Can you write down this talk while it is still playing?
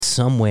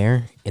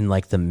somewhere in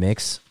like the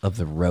mix of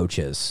the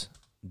roaches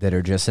that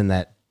are just in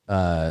that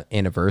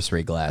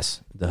anniversary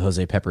glass, the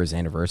Jose Peppers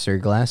anniversary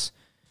glass,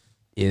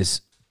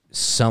 is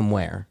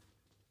somewhere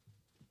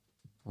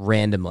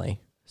randomly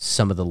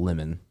some of the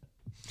lemon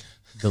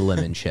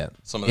shit.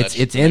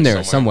 It's in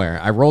there somewhere.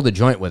 I rolled a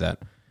joint with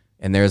it,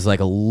 and there's like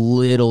a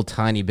little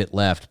tiny bit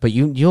left, but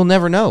you'll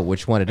never know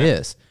which one it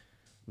is.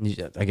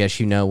 I guess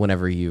you know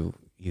whenever you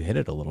hit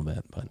it a little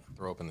bit, but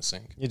throw up in the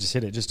sink. You just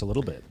hit it just a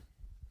little bit.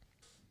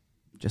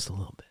 Just a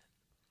little bit.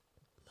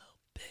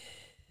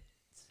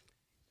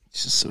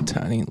 It's just so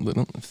tiny,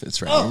 little. It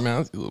fits right in your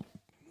mouth. Little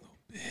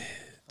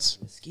bits.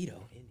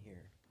 Mosquito in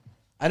here.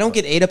 I don't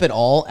get ate up at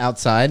all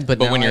outside, but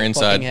when you're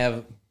inside,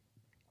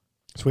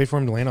 just wait for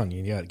him to land on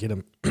you. Yeah, get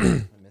him.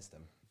 I missed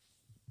him.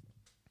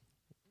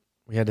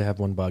 We had to have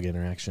one bug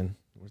interaction.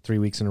 We're 3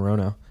 weeks in a row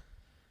now.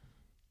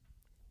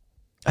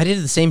 I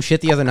did the same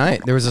shit the other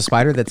night. There was a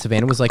spider that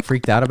Savannah was like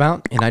freaked out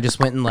about, and I just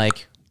went and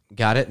like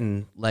got it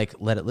and like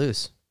let it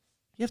loose.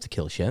 You have to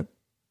kill shit.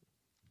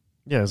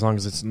 Yeah, as long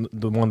as it's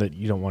the one that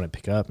you don't want to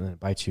pick up and then it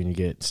bites you and you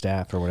get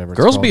staph or whatever.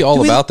 Girls be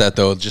all about that,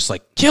 though. Just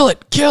like, kill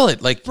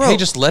it. Like, Bro, hey,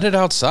 just let it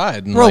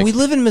outside. And bro, like, we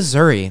live in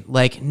Missouri.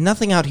 Like,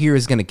 nothing out here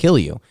is going to kill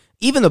you.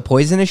 Even the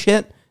poisonous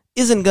shit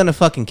isn't going to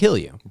fucking kill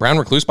you. brown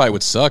recluse bite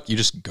would suck. You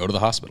just go to the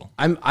hospital.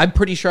 I'm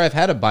pretty sure I've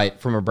had a bite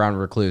from a brown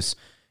recluse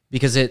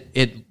because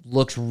it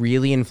looked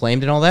really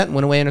inflamed and all that and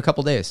went away in a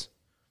couple days.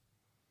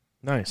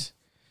 Nice.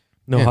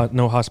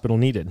 No hospital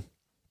needed.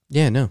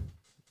 Yeah, no.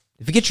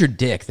 If it gets your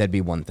dick, that'd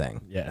be one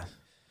thing. Yeah.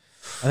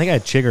 I think I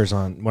had chiggers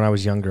on when I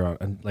was younger,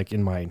 like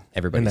in my...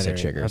 Everybody said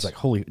area. chiggers. I was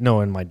like,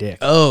 in my dick.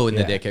 Oh, in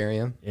the dick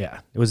area?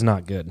 Yeah. It was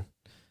not good.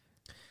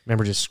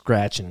 Remember just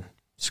scratching.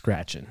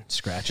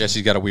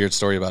 Jesse's got a weird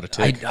story about a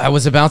tick. I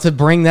was about to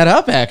bring that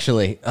up,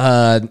 actually.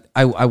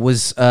 I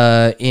was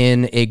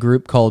in a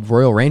group called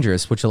Royal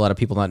Rangers, which a lot of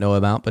people don't know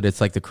about, but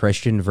it's like the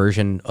Christian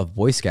version of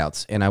Boy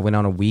Scouts. And I went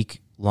on a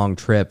week-long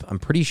trip, I'm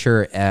pretty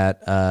sure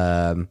at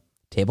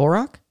Table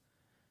Rock?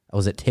 I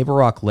was at Table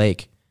Rock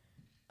Lake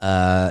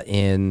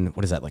in,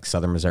 what is that, like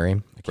southern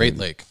Missouri? Great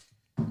Lake.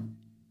 I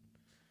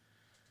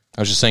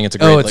was just saying it's a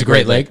great lake. It's a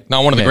great lake?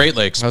 Not one of the Okay. Great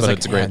Lakes, but like,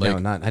 it's a great lake.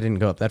 No, I didn't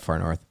go up that far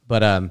north.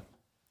 But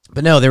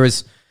no, there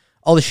was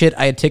all the shit.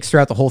 I had ticks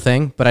throughout the whole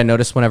thing, but I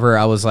noticed whenever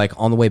I was like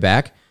on the way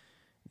back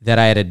that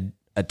I had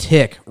a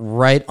tick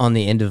right on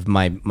the end of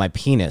my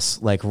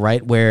penis, like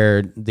right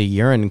where the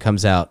urine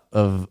comes out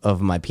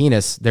of my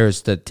penis.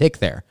 There's the tick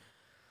there.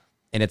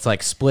 And it's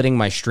like splitting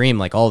my stream,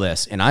 like all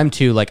this. And I'm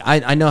too, like,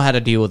 I know how to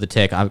deal with a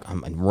tick.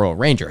 I'm in Royal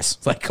Rangers.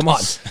 It's like, come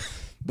on.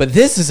 But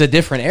this is a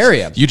different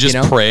area. You just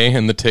pray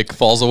and the tick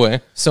falls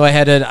away. So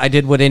I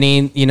did what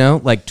any,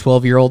 like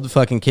 12-year-old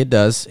fucking kid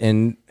does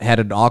and had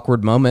an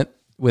awkward moment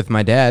with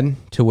my dad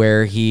to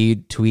where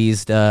he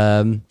tweezed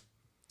a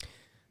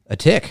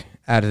tick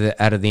out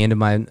of the end of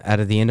my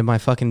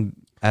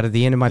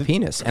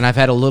penis. And I've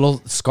had a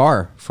little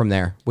scar from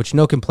there, which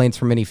no complaints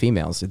from any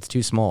females. It's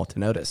too small to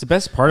notice. The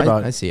best part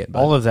about I see it,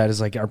 all of that is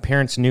like our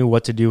parents knew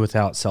what to do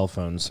without cell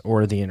phones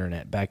or the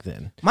internet back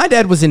then. My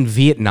dad was in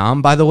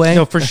Vietnam, by the way.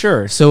 No, for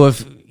sure. So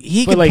if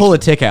he could like, pull a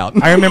tick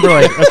out. I remember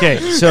like, okay,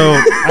 so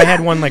I had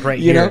one like right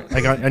here,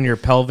 like on your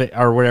pelvic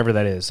or whatever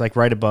that is, like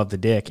right above the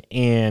dick.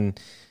 And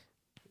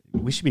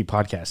we should be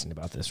podcasting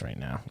about this right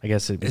now. I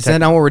guess. Is that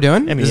not what we're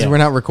doing? I mean, We're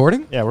not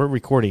recording? Yeah, we're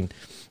recording.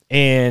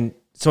 And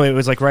so it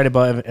was like right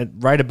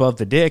above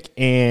the dick,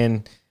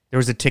 and there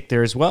was a tick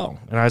there as well.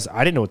 And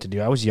I didn't know what to do.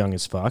 I was young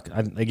as fuck.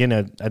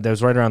 That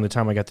was right around the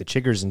time I got the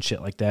chiggers and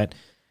shit like that.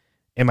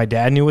 And my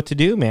dad knew what to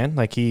do, man.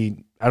 Like I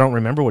don't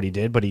remember what he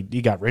did, but he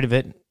got rid of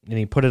it, and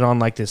he put it on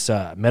like this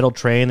metal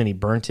tray, and then he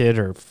burnt it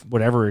or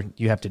whatever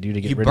you have to do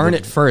to get rid of it. You burn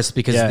it first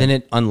because then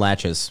it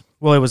unlatches.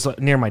 Well, it was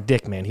near my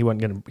dick, man.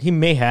 He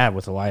may have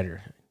with a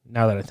lighter.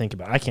 Now that I think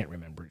about it, I can't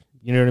remember.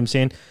 You know what I'm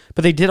saying?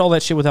 But they did all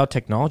that shit without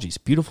technology. It's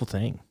a beautiful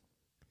thing.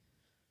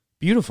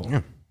 Beautiful.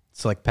 Yeah.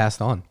 It's like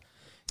passed on.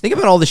 Think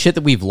about all the shit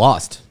that we've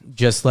lost,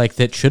 just like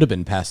that should have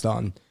been passed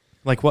on.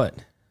 Like what?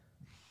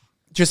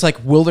 Just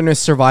like wilderness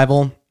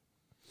survival,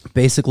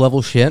 basic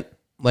level shit.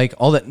 Like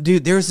all that.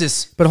 Dude, there's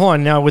this. But hold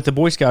on. Now, with the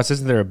Boy Scouts,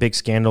 isn't there a big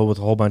scandal with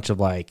a whole bunch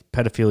of like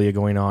pedophilia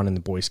going on in the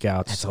Boy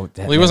Scouts? Well,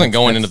 he wasn't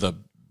going into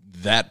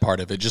that part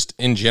of it, just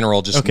in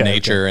general, just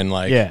nature and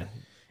like. Yeah.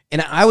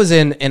 And I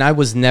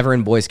was never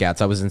in Boy Scouts.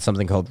 I was in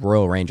something called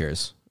Royal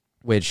Rangers,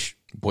 which.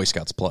 Boy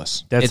Scouts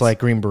Plus. That's like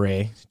Green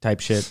Beret type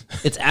shit.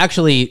 It's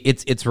actually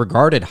it's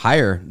regarded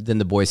higher than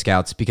the Boy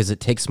Scouts because it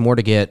takes more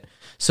to get.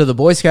 So the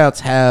Boy Scouts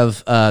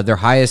have their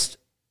highest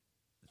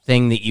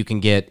thing that you can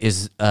get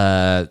is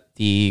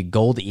the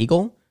Gold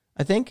Eagle,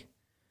 I think,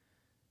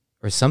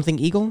 or something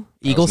Eagle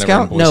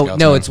Scout.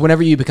 No, it's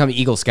whenever you become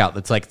Eagle Scout.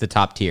 That's like the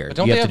top tier. But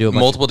don't you have to do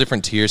multiple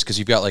different tiers because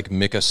you've got like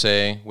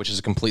Mikase, which is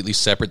a completely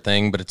separate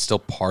thing, but it's still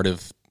part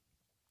of.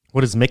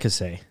 What does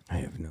Mikase? I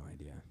have no idea.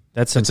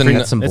 That's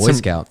some Boy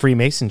Scout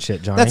Freemason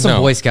shit, Johnny. That's some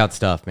Boy Scout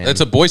stuff, man.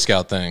 It's a Boy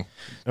Scout thing.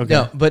 Okay.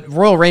 No, but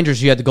Royal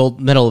Rangers, you had the Gold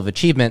Medal of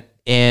Achievement,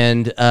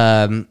 and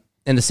the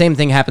same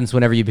thing happens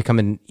whenever you become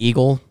an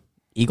Eagle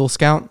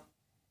Scout.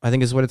 I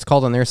think is what it's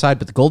called on their side.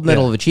 But the Gold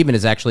Medal of Achievement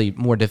is actually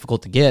more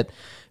difficult to get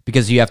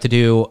because you have to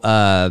do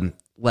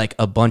like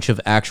a bunch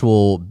of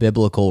actual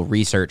biblical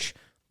research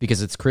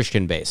because it's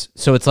Christian based.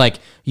 So it's like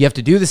you have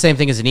to do the same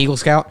thing as an Eagle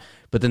Scout,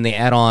 but then they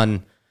add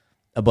on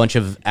a bunch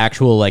of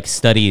actual like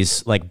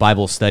studies, like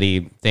Bible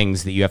study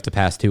things that you have to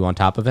pass to on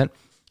top of it.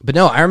 But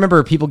no, I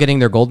remember people getting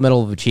their Gold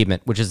Medal of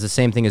Achievement, which is the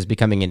same thing as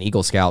becoming an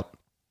Eagle Scout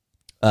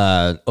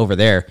over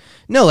there.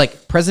 No,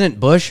 like President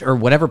Bush or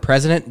whatever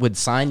president would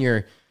sign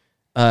your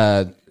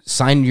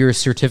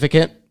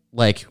certificate.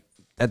 Like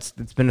that's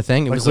been a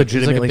thing. It Like was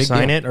legitimately like a big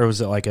sign deal. it, or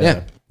was it like a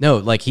Yeah, no,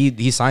 like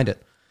he signed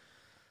it.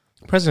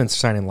 president's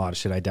signing a lot of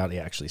shit? I doubt he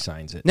actually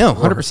signs it. No,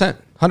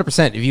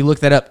 100%. If you look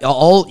that up,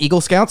 all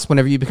Eagle Scouts,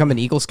 whenever you become an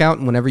Eagle Scout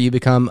and whenever you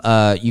become,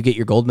 you get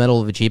your Gold Medal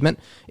of Achievement,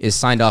 is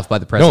signed off by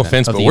the No president.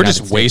 offense, of but the we're United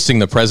just States. wasting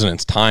the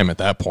president's time at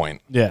that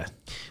point. Yeah.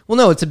 Well,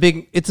 no, it's a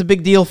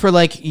big deal for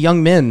like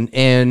young men,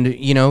 and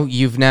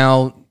you've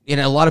now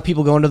a lot of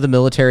people go into the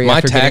military. My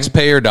after getting-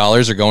 taxpayer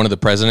dollars are going to the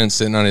president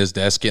sitting on his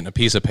desk getting a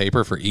piece of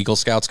paper for Eagle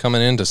Scouts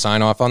coming in to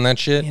sign off on that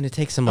shit. and it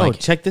takes some Oh, like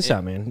check this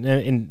out, man.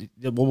 And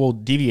we'll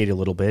deviate a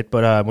little bit,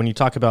 but when you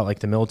talk about like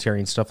the military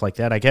and stuff like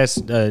that, I guess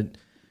the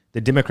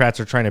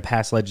Democrats are trying to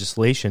pass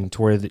legislation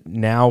to where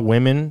now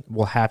women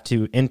will have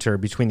to enter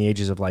between the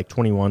ages of like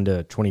 21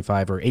 to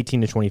 25 or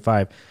 18 to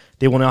 25.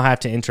 They will now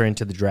have to enter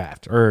into the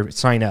draft or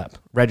sign up,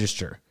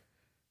 register.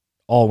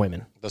 All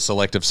women. The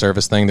selective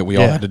service thing that we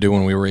all had to do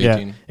when we were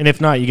 18. Yeah, and if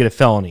not, you get a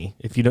felony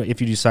if you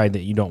decide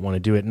that you don't want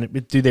to do it.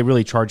 And do they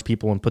really charge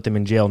people and put them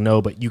in jail?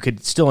 No, but you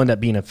could still end up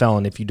being a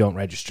felon if you don't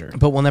register.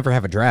 But we'll never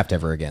have a draft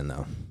ever again,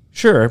 though.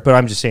 Sure, but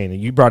I'm just saying that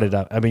you brought it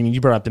up. I mean, you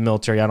brought up the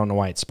military. I don't know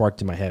why it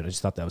sparked in my head. I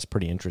just thought that was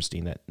pretty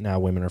interesting that now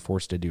women are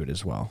forced to do it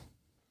as well.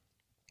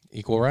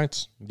 Equal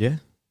rights. Yeah,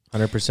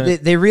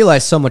 100%. They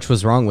realized so much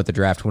was wrong with the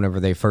draft whenever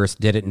they first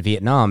did it in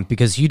Vietnam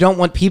because you don't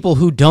want people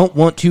who don't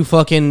want to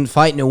fucking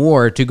fight in a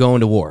war to go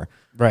into war.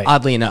 Right.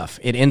 Oddly enough,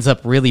 it ends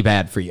up really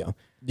bad for you.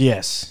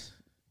 Yes.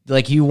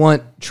 Like you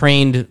want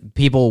trained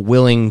people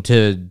willing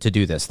to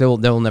do this. There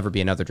will never be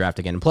another draft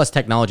again. And plus,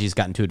 technology's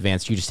gotten too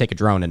advanced. You just take a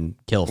drone and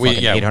kill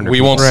fucking 800 we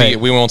people. won't Right. see.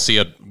 We won't see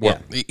a war.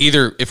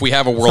 Either if we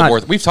have a World not-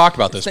 War. We've talked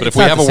about this, but if It's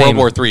we not have the a World same-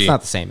 War it's III,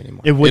 not the same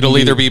anymore. Wouldn't it'll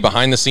either be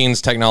behind the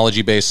scenes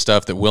technology based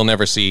stuff that we'll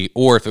never see,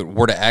 or if it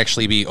were to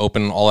actually be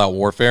open all out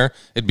warfare,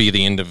 it'd be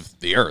the end of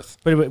the earth.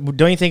 But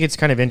don't you think it's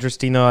kind of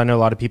interesting though? I know a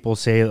lot of people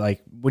say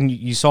like when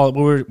you saw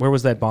where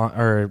was that bomb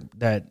or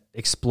that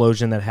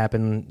explosion that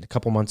happened a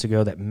couple months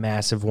ago, that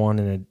massive one,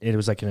 and it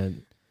was like in a.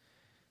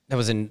 That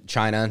was in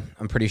China,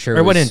 I'm pretty sure.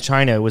 It wasn't in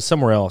China. It was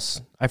somewhere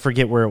else. I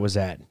forget where it was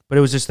at, but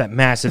it was just that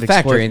massive The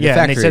factory- explosion. the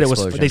Yeah, and they factory said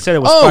explosion. They said it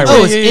was. Oh,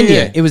 fireworks. it's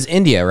India. It was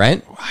India,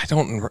 right? I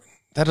don't.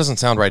 That doesn't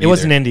sound right. It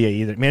wasn't India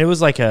either. Man, it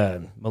was like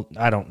a.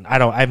 I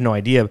have no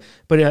idea.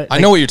 But I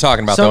know what you're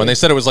talking about some- though, and they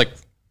said it was like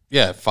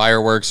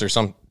fireworks or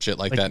some shit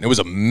like that. And it was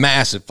a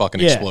massive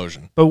fucking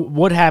explosion. But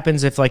what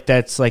happens if like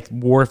that's like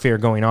warfare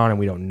going on and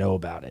we don't know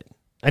about it?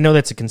 I know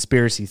that's a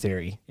conspiracy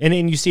theory, and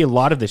you see a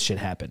lot of this shit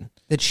happen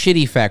It's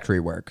shitty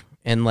factory work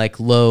and like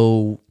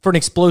low. for an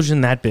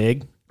explosion that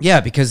big.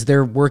 Yeah, because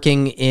they're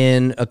working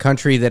in a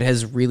country that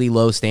has really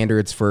low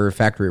standards for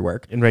factory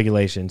work In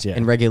regulations, yeah.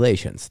 and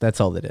regulations.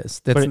 That's all it is.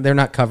 They're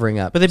not covering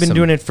up. But they've been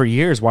doing it for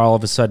years. Why all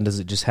of a sudden does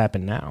it just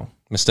happen now?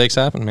 Mistakes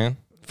happen, man.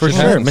 For Shit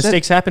sure, happens.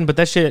 mistakes happen, but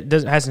that shit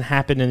hasn't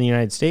happened in the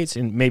United States,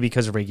 and maybe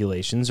because of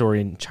regulations or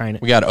in China.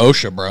 We got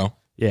OSHA, bro.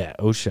 Yeah,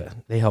 OSHA,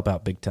 they help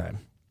out big time.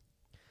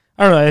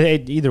 I don't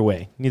know. Either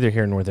way, neither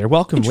here nor there.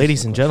 Welcome,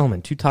 ladies and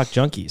gentlemen, to Talk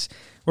Junkies,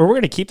 where we're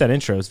going to keep that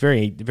intro. It's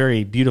very,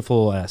 very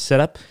beautiful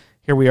setup.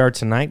 Here we are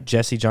tonight,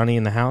 Jesse, Johnny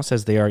in the house,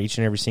 as they are each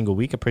and every single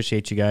week.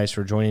 Appreciate you guys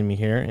for joining me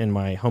here in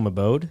my home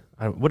abode.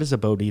 What does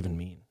abode even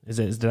mean?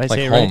 Did I Like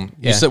say it home. right?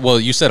 Yeah.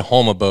 You said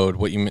home abode.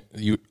 What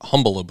you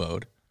humble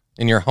abode.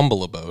 In your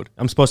humble abode.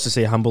 I'm supposed to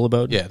say humble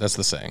abode. Yeah, that's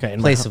the saying. Okay.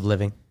 place of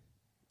living.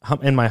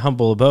 In my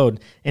humble abode,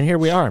 and here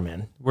we are,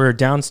 man. We're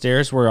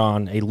downstairs. We're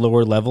on a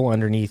lower level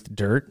underneath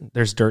dirt.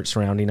 There's dirt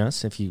surrounding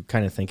us. If you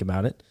kind of think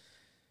about it,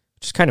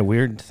 which is kind of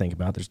weird to think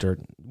about. There's dirt.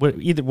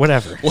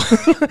 Whatever.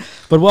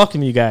 But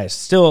welcome, you guys.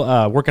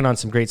 Still working on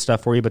some great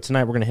stuff for you. But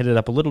tonight we're going to hit it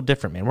up a little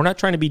different, man. We're not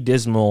trying to be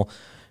dismal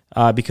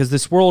because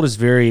this world is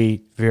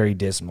very, very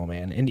dismal,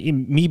 man. And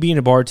me being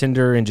a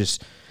bartender and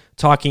just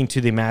talking to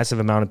the massive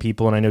amount of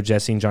people, and I know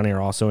Jesse and Johnny are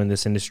also in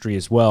this industry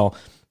as well.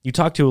 You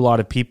talk to a lot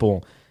of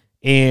people.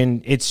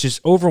 And it's just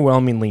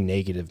overwhelmingly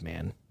negative,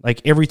 man.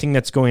 Like everything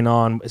that's going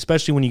on,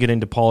 especially when you get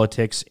into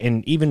politics,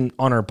 and even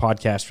on our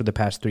podcast for the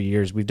past 3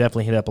 years, we've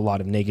definitely hit up a lot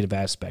of negative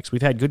aspects.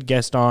 We've had good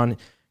guests on,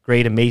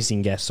 great,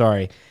 amazing guests,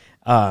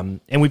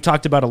 and we've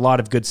talked about a lot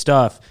of good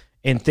stuff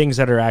and things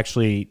that are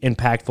actually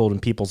impactful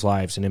in people's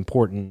lives and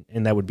important,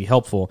 and that would be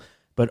helpful.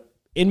 But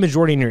in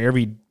majority in your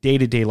every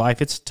day-to-day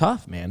life, it's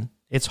tough, man.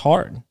 It's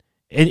hard.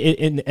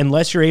 And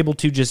unless you're able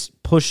to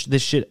just push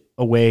this shit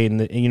away,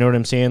 and you know what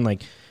I'm saying?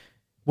 Like,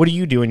 what do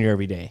you do in your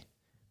everyday?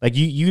 Like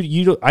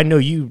you don't, I know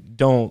you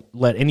don't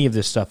let any of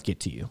this stuff get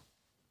to you.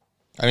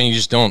 I mean, you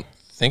just don't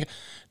think.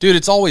 Dude,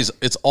 it's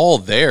all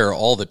there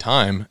all the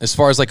time. As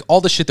far as like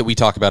all the shit that we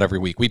talk about every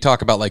week, we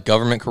talk about like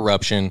government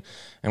corruption,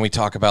 and we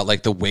talk about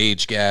like the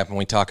wage gap, and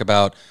we talk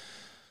about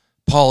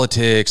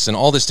politics and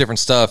all this different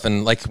stuff.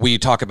 And like we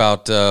talk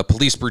about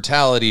police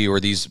brutality, or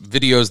these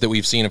videos that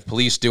we've seen of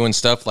police doing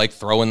stuff like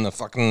throwing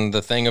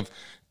the thing of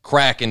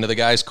crack into the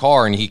guy's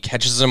car, and he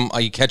catches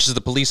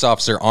the police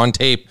officer on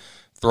tape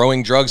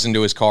throwing drugs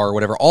into his car or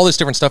whatever, all this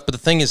different stuff. But the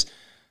thing is,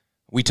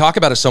 we talk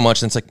about it so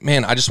much, and it's like,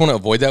 man, I just want to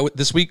avoid that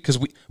this week because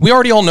we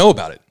already all know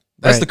about it.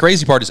 That's the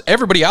crazy part, is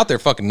everybody out there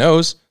fucking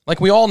knows. Like,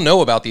 we all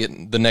know about the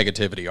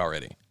negativity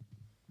already.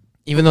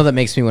 Even though that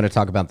makes me want to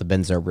talk about the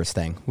Ben Zobrist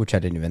thing, which I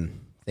didn't even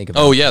think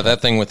about. Oh, yeah,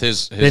 that thing with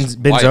his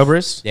Ben wife.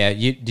 Zobrist? Yeah,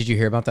 did you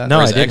hear about that? No,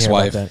 Or I his didn't hear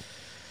about ex-wife.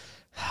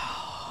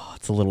 that.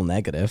 It's a little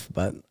negative,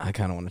 but I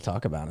kind of want to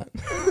talk about it.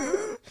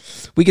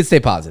 We could stay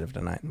positive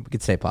tonight. We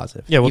could stay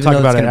positive. Yeah, we'll Even talk though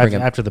about it's it gonna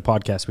bring after the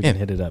podcast. We can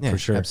hit it up for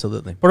sure.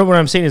 Absolutely. But what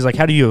I'm saying is, like,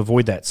 how do you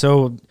avoid that?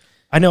 So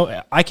I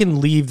know I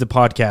can leave the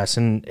podcast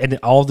and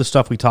all the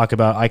stuff we talk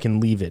about, I can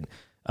leave it.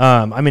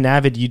 I'm an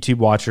avid YouTube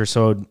watcher,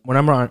 so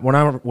whenever I'm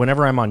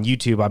on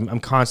YouTube, I'm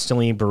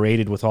constantly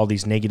berated with all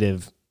these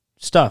negative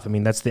stuff. I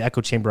mean, that's the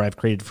echo chamber I've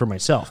created for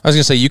myself. I was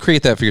going to say, you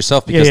create that for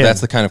yourself because Yeah.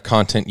 that's the kind of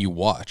content you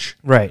watch.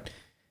 Right.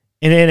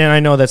 And I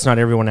know that's not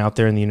everyone out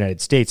there in the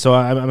United States. So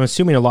I'm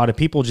assuming a lot of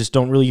people just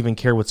don't really even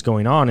care what's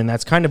going on. And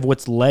that's kind of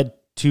what's led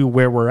to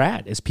where we're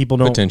at, is people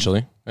don't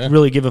Potentially. Yeah.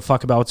 really give a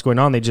fuck about what's going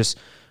on. They just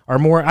are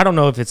more, I don't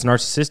know if it's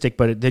narcissistic,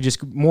 but they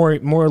just more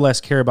or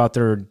less care about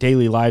their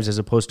daily lives as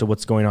opposed to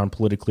what's going on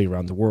politically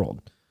around the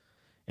world.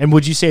 And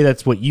would you say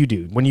that's what you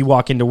do? When you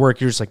walk into work,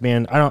 you're just like,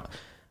 man,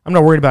 I'm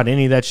not worried about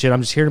any of that shit.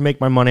 I'm just here to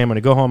make my money. I'm going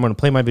to go home. I'm going to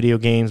play my video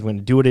games. I'm going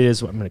to do what it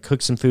is. I'm going to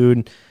cook some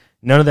food.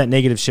 None of that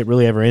negative shit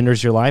really ever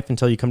enters your life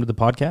until you come to the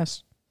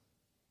podcast?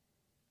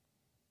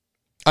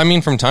 I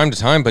mean, from time to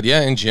time, but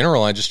yeah, in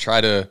general, I just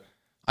try to...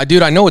 I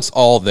know it's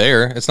all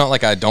there. It's not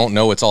like I don't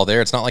know it's all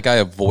there. It's not like I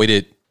avoid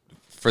it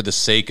for the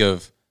sake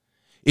of...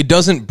 It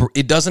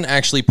doesn't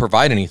actually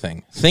provide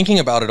anything. Thinking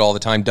about it all the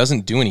time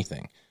doesn't do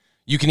anything.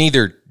 You can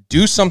either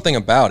do something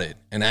about it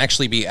and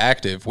actually be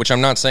active, which I'm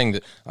not saying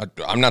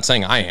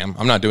I am.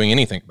 I'm not doing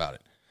anything about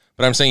it.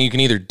 But I'm saying you can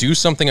either do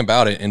something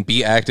about it and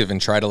be active and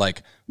try to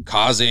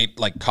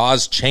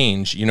cause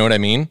change, you know what I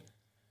mean?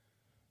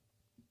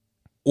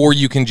 Or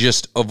you can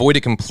just avoid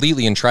it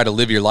completely and try to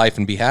live your life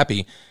and be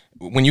happy.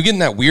 When you get in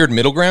that weird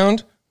middle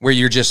ground where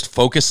you're just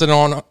focused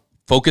on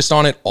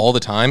it all the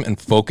time and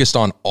focused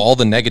on all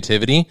the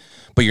negativity,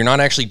 but you're not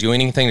actually doing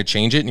anything to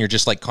change it, and you're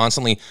just like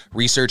constantly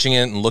researching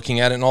it and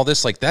looking at it and all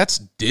this, like, that's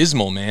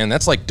dismal, man.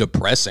 That's like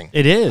depressing.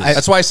 It is.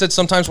 That's why I said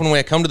sometimes when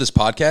I come to this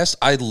podcast,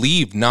 I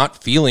leave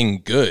not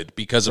feeling good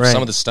because of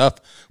some of the stuff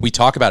we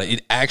talk about.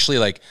 It actually,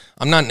 like,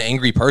 I'm not an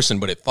angry person,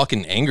 but it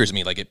fucking angers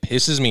me. Like, it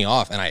pisses me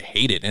off and I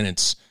hate it. And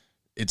it's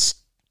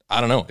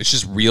I don't know. It's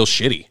just real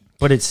shitty.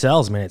 But it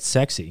sells, man. It's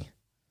sexy.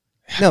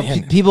 No,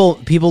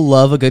 people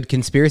love a good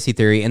conspiracy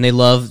theory, and they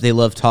love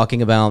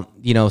talking about,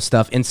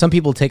 stuff. And some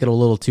people take it a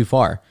little too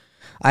far.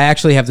 I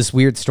actually have this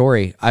weird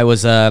story. I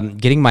was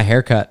getting my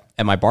haircut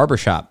at my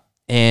barbershop,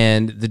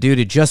 and the dude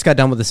had just got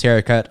done with his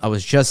haircut. I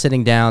was just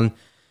sitting down,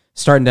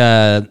 starting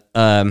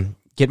to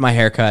get my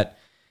haircut,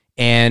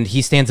 and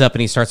he stands up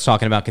and he starts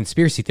talking about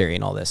conspiracy theory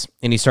and all this.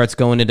 And he starts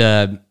going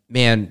into,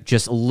 man,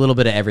 just a little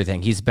bit of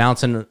everything. He's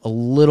bouncing a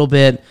little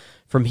bit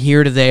from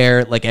here to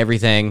there, like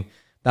everything.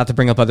 Not to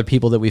bring up other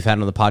people that we've had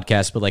on the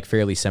podcast, but like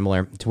fairly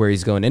similar to where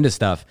he's going into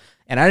stuff.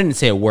 And I didn't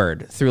say a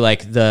word through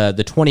like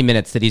the 20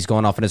 minutes that he's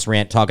going off on his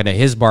rant, talking to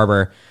his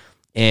barber,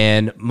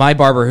 and my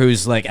barber,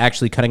 who's like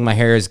actually cutting my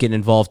hair, is getting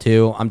involved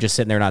too. I'm just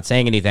sitting there not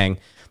saying anything. And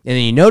then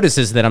he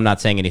notices that I'm not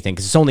saying anything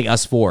because it's only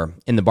us four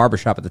in the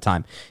barbershop at the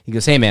time. He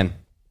goes, "Hey, man."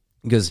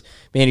 He goes,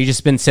 "Man, you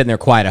just been sitting there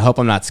quiet. I hope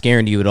I'm not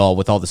scaring you at all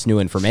with all this new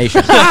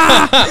information."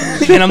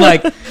 And I'm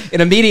like, and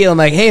immediately I'm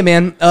like, "Hey,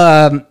 man,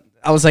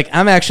 I was like,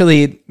 I'm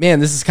actually,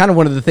 man, this is kind of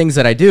one of the things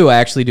that I do. I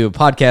actually do a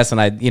podcast,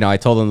 and I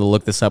told him to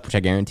look this up, which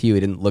I guarantee you he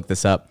didn't look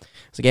this up. I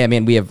was like, yeah,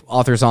 man, we have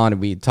authors on, and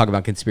we talk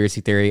about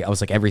conspiracy theory. I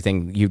was like,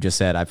 everything you just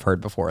said, I've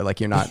heard before. Like,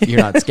 you're not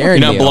scaring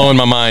me. You're not blowing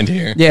my mind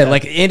here. Yeah,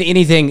 like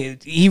anything.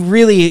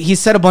 He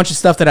said a bunch of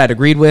stuff that I'd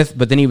agreed with,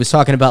 but then he was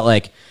talking about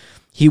like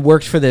he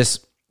worked for this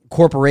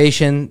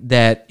corporation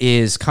that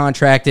is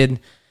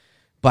contracted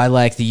by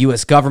like the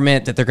U.S.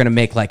 government, that they're going to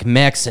make like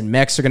mechs, and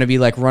mechs are going to be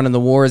like running the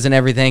wars and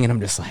everything. And I'm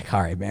just like,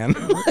 all right, man,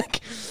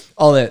 like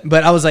all that.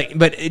 But I was like,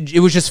 but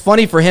it was just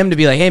funny for him to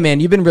be like, hey, man,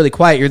 you've been really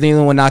quiet. You're the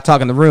only one not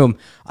talking in the room.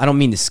 I don't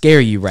mean to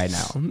scare you right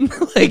now.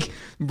 Like,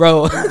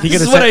 bro,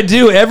 this is what I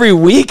do every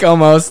week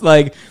almost,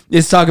 like,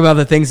 is talk about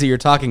the things that you're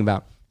talking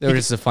about. They were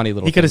just a funny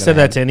little He could have said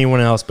that to anyone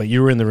else, but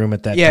you were in the room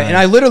at that time. Yeah, and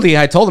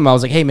I told him, I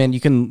was like, hey, man,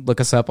 you can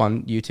look us up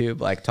on YouTube,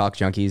 like Talk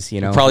Junkies,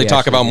 Probably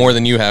talk about more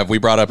than you have. We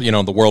brought up,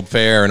 the World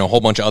Fair and a whole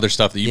bunch of other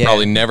stuff that you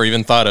probably never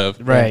even thought of.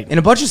 Right. And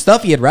a bunch of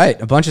stuff he had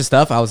right. A bunch of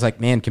stuff. I was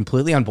like, man,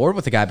 completely on board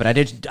with the guy, but I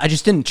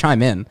just didn't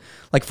chime in.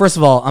 Like, first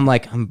of all,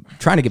 I'm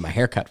trying to get my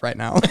hair cut right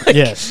now.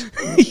 Yes.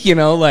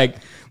 Like,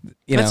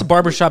 You That's know? a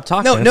barbershop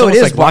talk. No, man. no, It's it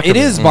almost is. like It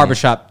is locker room.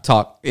 barbershop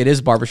talk. It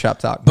is barbershop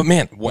talk. But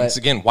man, once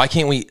again, why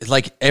can't we,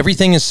 like,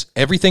 everything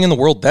in the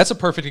world? That's a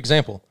perfect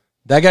example.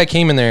 That guy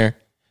came in there,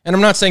 and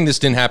I'm not saying this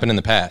didn't happen in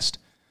the past,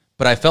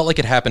 but I felt like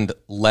it happened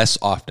less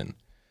often.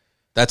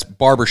 That's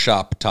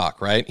barbershop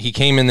talk, right? He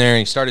came in there and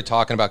he started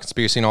talking about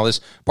conspiracy and all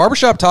this.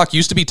 Barbershop talk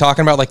used to be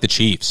talking about, like, the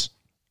Chiefs.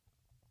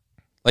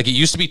 Like, it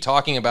used to be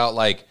talking about,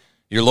 like,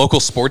 your local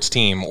sports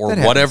team or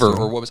whatever,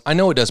 or what was. I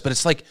know it does, but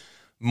it's like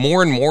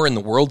more and more in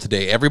the world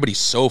today, everybody's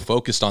so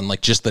focused on,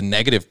 like, just the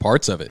negative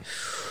parts of it.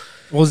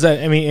 Well, is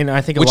that? I mean, and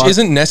I think Which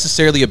isn't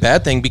necessarily a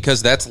bad thing,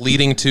 because that's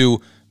leading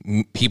to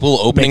people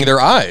opening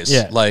their eyes.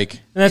 Yeah. Like,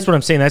 and that's what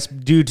I'm saying. That's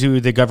due to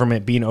the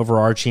government being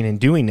overarching and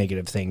doing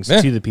negative things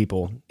to the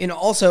people. And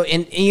also,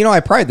 and you know, I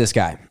pride this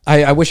guy.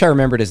 I wish I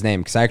remembered his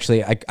name, because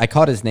I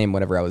caught his name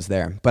whenever I was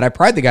there. But I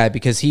pride the guy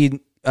because he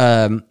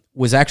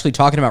was actually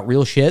talking about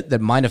real shit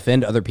that might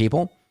offend other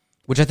people,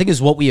 which I think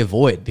is what we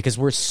avoid, because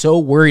we're so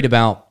worried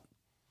about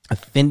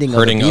offending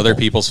hurting other other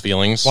people. people's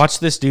feelings. Watch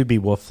this dude be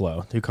Wolf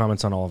Flow, who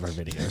comments on all of our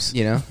videos.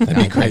 You know, that'd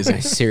be crazy. I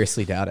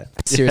seriously doubt it.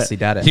 I seriously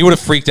doubt it. He would have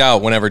freaked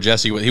out whenever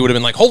Jesse, he would have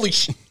been like, holy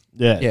shit.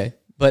 Yeah.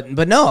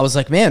 But no, I was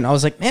like, man,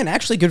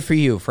 actually good for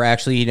you for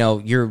actually, you know,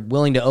 you're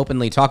willing to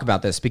openly talk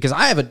about this, because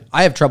I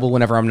have trouble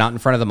whenever I'm not in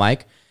front of the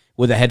mic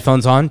with the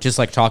headphones on, just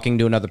like talking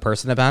to another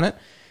person about it.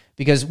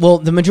 Because, well,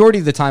 the majority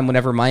of the time,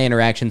 whenever my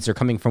interactions are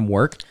coming from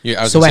work,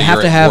 so I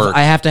have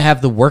to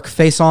have the work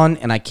face on,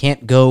 and I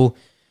can't go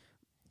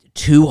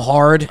too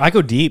hard. I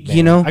go deep, man.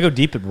 You know? I go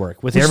deep at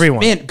work with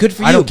everyone. Man, good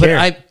for you. I don't but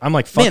care. I'm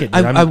like, fuck man, it,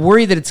 dude. I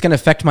worry that it's going to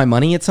affect my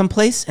money at some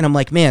place, and I'm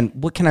like, man,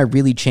 what can I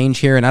really change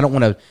here? And I don't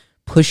want to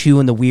push you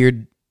in the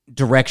weird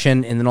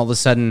direction, and then all of a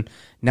sudden,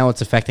 now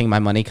it's affecting my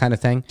money, kind of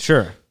thing.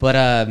 Sure. But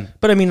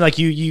I mean, like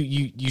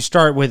you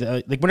start with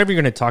like whenever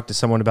you're going to talk to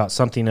someone about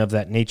something of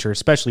that nature,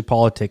 especially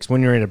politics,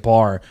 when you're in a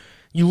bar,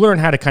 you learn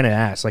how to kind of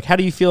ask, like, how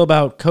do you feel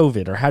about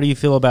COVID, or how do you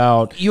feel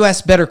about? you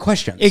ask better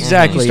questions.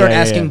 Exactly. You start Yeah,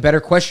 asking yeah.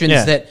 better questions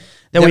Yeah.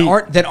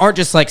 that aren't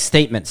just like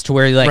statements to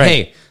where you're like, Right.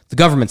 hey, the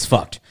government's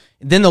fucked.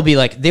 Then they'll be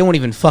like, they won't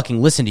even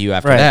fucking listen to you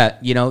after Right.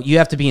 that. You know, you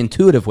have to be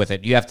intuitive with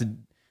it. You have to,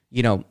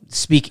 you know,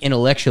 speak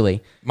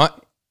intellectually.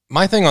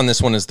 My thing on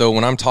this one is, though,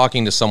 when I'm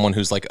talking to someone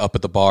who's like up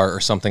at the bar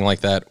or something like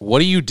that, what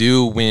do you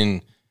do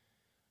when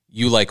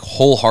you like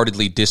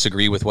wholeheartedly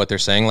disagree with what they're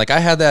saying? Like, I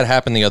had that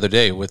happen the other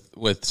day with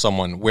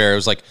someone where it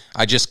was like,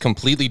 I just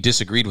completely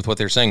disagreed with what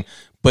they're saying,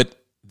 but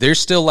they're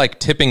still like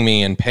tipping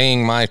me and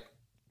paying my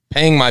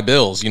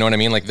bills. You know what I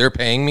mean? Like, they're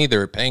paying me,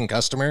 they're a paying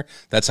customer.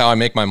 That's how I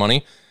make my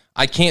money.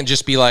 I can't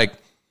just be like,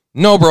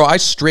 no, bro, I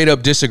straight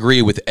up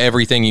disagree with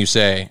everything you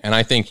say, and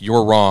I think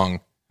you're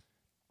wrong,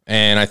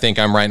 and I think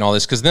I'm right in all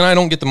this, because then I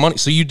don't get the money.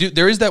 So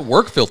there is that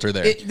work filter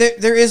there.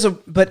 There is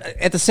but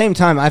at the same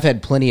time, I've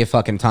had plenty of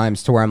fucking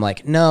times to where I'm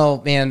like,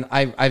 no, man,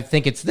 I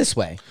think it's this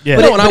way. Yeah.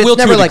 But, No, it- and but I it's will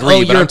to never a like, degree, oh,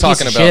 but you're I'm a piece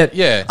talking of about- shit.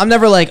 yeah. I'm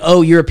never like,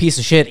 oh, you're a piece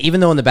of shit. Even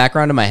though in the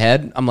background of my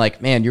head, I'm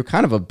like, man, you're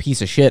kind of a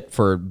piece of shit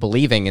for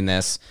believing in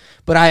this.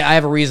 But I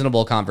have a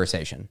reasonable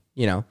conversation,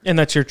 you know? And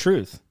that's your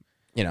truth.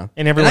 You know?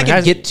 And everyone I can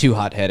has- get too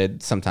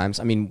hot-headed sometimes.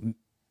 I mean,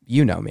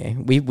 you know me.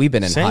 We've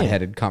been in Same.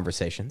 hot-headed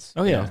conversations.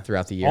 Oh you yeah, know,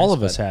 throughout the years. all of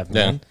but- us have,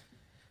 Yeah. man.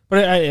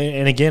 But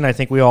and again, I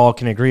think we all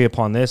can agree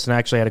upon this. And I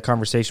actually had a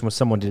conversation with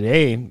someone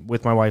today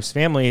with my wife's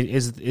family.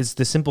 Is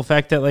the simple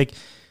fact that like,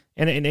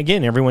 and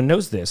again, everyone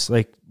knows this.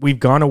 Like, we've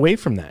gone away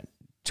from that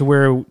to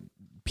where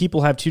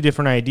people have two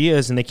different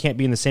ideas and they can't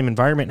be in the same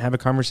environment and have a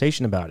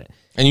conversation about it.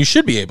 And you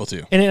should be able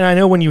to. And I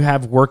know when you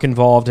have work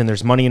involved and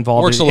there's money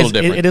involved, Work's a little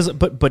different. It is,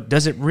 but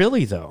does it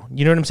really though?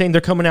 You know what I'm saying? They're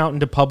coming out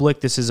into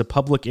public. This is a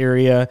public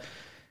area.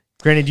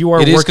 Granted, you are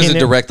It is working because it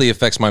in- directly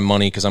affects my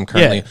money, because I'm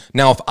currently... Yeah.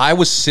 Now, if I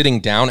was sitting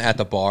down at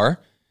the bar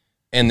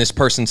and this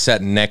person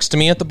sat next to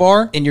me at the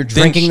bar... And you're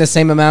then drinking the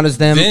same amount as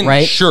them, then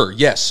right? Sure,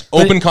 yes.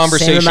 Open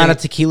conversation. Same amount of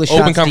tequila shots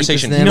Open deep as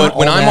conversation. them, But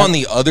when all I'm that. on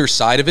the other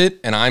side of it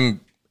and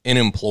I'm an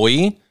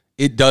employee,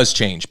 it does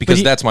change, because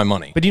you- that's my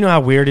money. But do you know how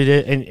weird it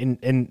is?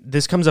 And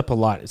this comes up a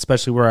lot,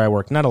 especially where I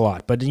work. Not a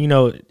lot, but you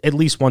know, at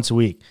least once a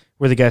week,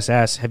 where the guest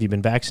asks, "Have you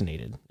been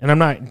vaccinated?" And I'm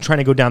not trying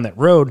to go down that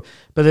road,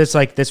 but it's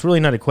like that's really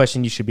not a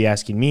question you should be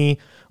asking me.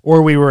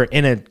 Or we were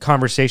in a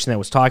conversation that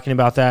was talking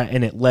about that,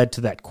 and it led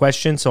to that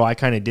question, so I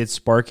kind of did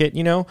spark it,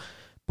 you know.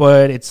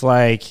 But it's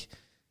like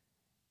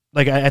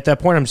at that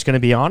point, I'm just going to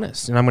be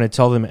honest, and I'm going to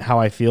tell them how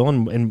I feel,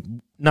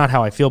 and not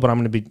how I feel, but I'm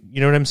going to be,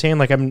 you know what I'm saying?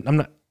 Like I'm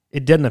not.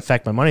 It doesn't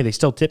affect my money. They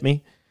still tip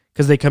me.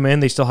 Because they come in,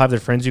 they still have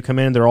their friends who come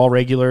in. They're all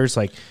regulars.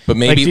 Like, But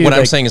maybe dude, what I'm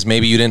like- saying is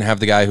maybe you didn't have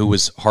the guy who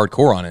was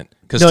hardcore on it.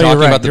 Because No, you're talking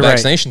right, about the you're right.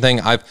 vaccination thing,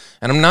 and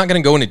I'm not going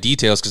to go into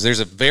details because there's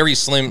a very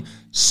slim,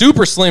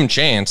 super slim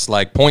chance,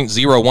 like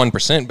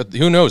 0.01%, but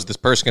who knows? This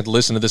person could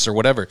listen to this or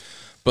whatever.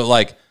 But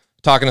like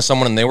talking to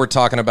someone and they were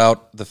talking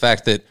about the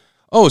fact that,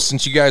 oh,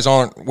 since you guys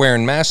aren't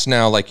wearing masks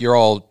now, like you're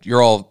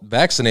all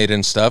vaccinated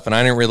and stuff. And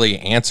I didn't really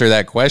answer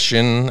that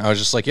question. I was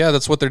just like, yeah,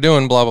 that's what they're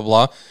doing, blah, blah,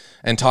 blah.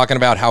 And talking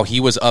about how he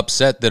was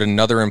upset that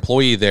another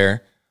employee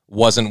there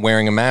wasn't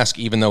wearing a mask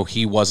even though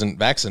he wasn't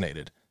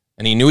vaccinated.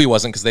 And he knew he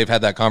wasn't because they've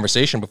had that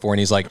conversation before. And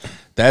he's like,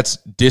 that's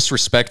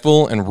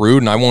disrespectful and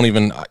rude. And I won't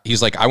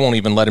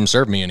even let him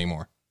serve me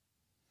anymore.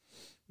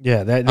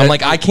 Yeah. I'm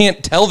like, I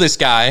can't tell this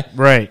guy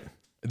right.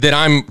 that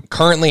I'm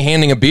currently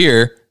handing a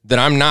beer that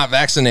I'm not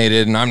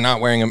vaccinated and I'm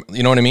not wearing a,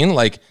 you know what I mean?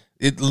 Like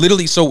it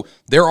literally, so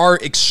there are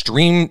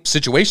extreme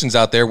situations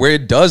out there where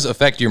it does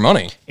affect your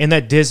money. And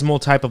that dismal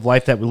type of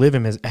life that we live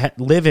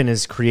in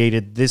has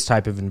created this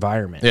type of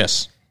environment.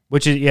 Yes.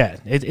 Which is,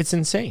 it's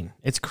insane.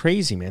 It's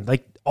crazy, man.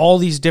 Like all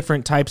these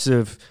different types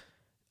of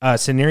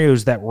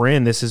scenarios that we're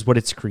in, this is what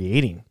it's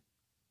creating.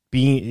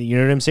 You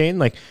know what I'm saying?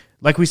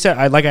 Like we said,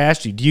 I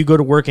asked you, do you go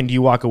to work and do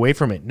you walk away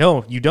from it?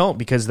 No, you don't,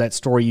 because that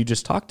story you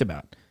just talked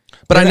about.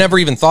 But I never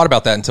even thought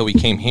about that until we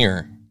came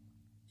here.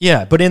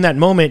 Yeah, but in that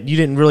moment, you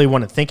didn't really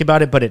want to think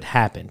about it, but it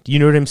happened. You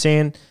know what I'm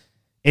saying?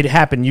 It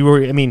happened.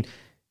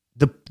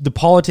 The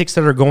politics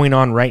that are going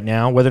on right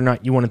now, whether or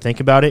not you want to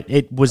think about it,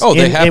 it was.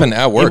 They happened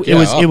at work. It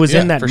was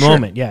in that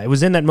moment. Sure. Yeah, it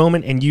was in that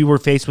moment, and you were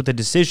faced with a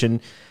decision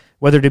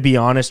whether to be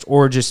honest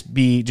or just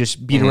beat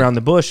around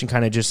the bush and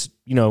kind of just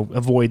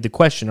avoid the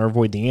question or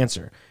avoid the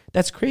answer.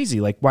 That's crazy.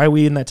 Like, why are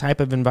we in that type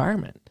of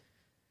environment?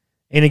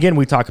 And again,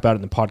 we talk about it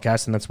in the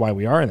podcast, and that's why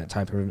we are in that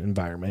type of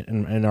environment,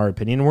 in our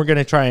opinion. And we're going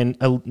to try and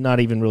not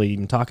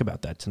even talk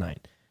about that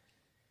tonight.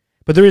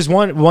 But there is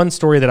one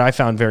story that I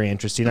found very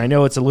interesting. I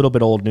know it's a little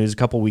bit old news, a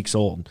couple weeks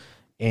old.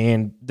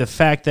 And the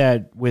fact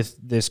that with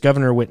this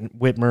Governor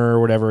Whitmer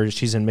or whatever,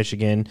 she's in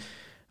Michigan,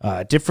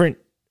 different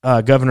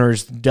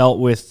governors dealt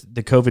with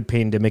the COVID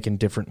pandemic in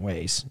different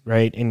ways,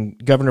 right?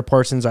 And Governor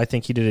Parsons, I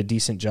think he did a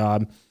decent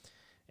job.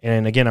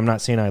 And again, I'm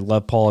not saying I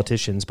love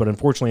politicians, but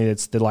unfortunately,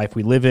 it's the life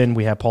we live in.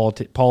 We have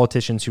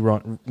politicians who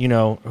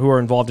are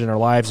involved in our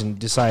lives and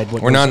decide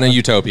what. We're not in a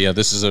utopia.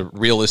 This is a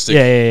realistic.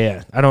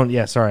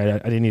 Yeah. Sorry, I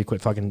didn't need to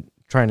quit fucking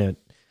trying to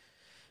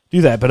do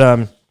that.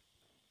 But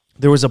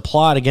there was a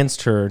plot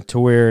against her to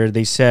where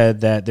they said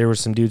that there were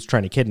some dudes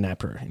trying to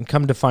kidnap her, and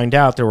come to find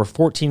out, there were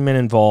 14 men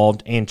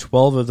involved, and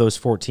 12 of those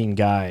 14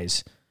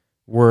 guys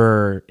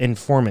were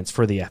informants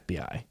for the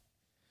FBI.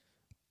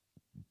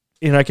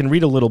 And I can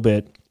read a little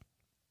bit.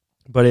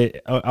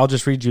 But I'll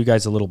just read you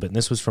guys a little bit. And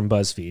this was from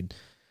BuzzFeed.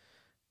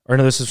 Or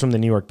no, this is from the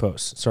New York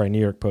Post. Sorry, New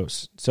York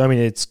Post. So, I mean,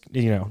 it's,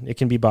 it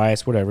can be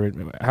biased, whatever,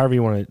 however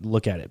you want to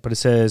look at it. But it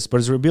says, but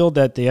it's revealed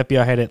that the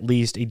FBI had at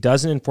least a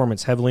dozen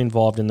informants heavily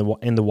involved in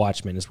the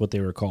Watchmen, is what they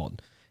were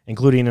called,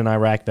 including an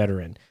Iraq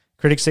veteran.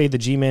 Critics say the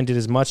G-Men did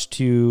as much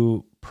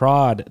to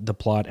prod the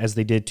plot as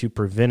they did to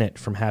prevent it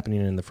from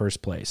happening in the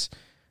first place.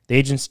 The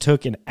agents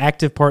took an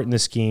active part in the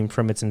scheme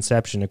from its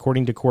inception,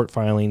 according to court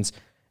filings,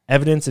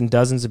 evidence, and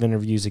dozens of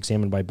interviews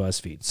examined by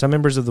BuzzFeed. Some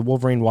members of the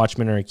Wolverine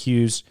Watchmen are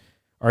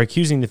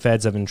accusing the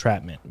feds of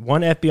entrapment.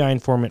 One FBI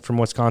informant from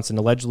Wisconsin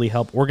allegedly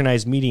helped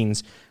organize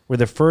meetings where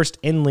the first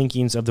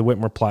linkings of the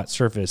Whitmer plot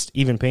surfaced,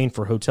 even paying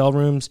for hotel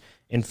rooms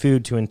and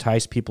food to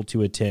entice people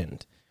to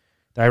attend.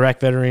 The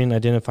Iraq veteran,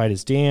 identified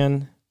as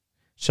Dan,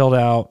 shelled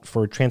out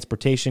for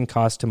transportation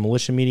costs to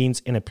militia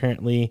meetings and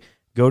apparently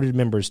goaded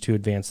members to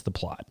advance the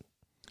plot.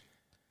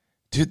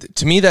 Dude,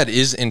 to me, that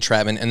is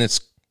entrapment, and it's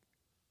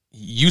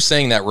you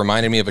saying that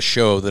reminded me of a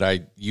show that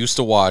I used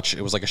to watch.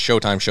 It was like a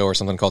Showtime show or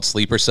something called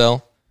Sleeper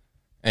Cell.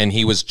 And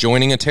he was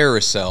joining a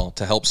terrorist cell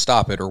to help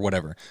stop it or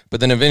whatever.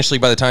 But then eventually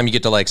by the time you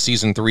get to like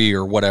season 3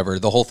 or whatever,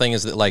 the whole thing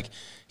is that like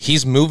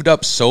he's moved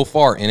up so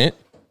far in it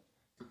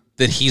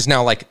that he's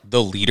now like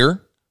the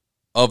leader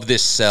of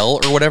this cell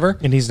or whatever.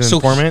 And he's the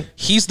informant?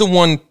 He's the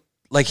one,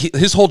 like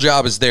his whole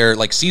job is there.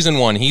 Like season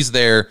 1, he's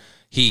there.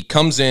 He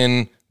comes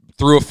in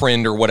through a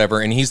friend or whatever,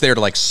 and he's there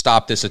to like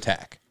stop this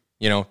attack.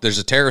 There's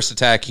a terrorist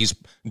attack. He's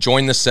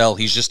joined the cell.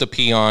 He's just a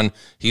peon.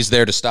 He's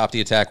there to stop the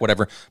attack,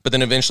 whatever. But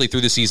then eventually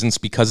through the seasons,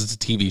 because it's a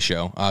TV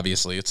show,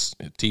 obviously it's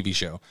a TV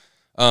show,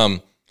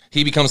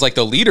 he becomes like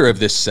the leader of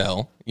this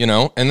cell,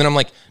 and then I'm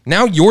like,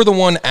 now you're the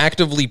one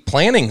actively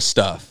planning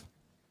stuff.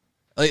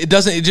 It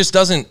just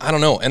doesn't, I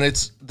don't know. And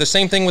it's the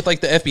same thing with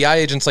like the FBI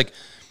agents. Like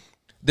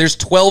there's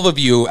 12 of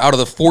you out of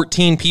the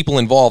 14 people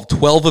involved.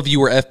 12 of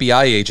you are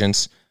FBI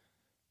agents.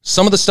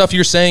 Some of the stuff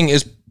you're saying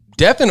is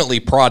definitely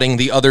prodding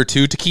the other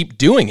 2 to keep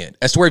doing it.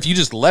 As to where if you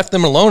just left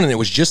them alone and it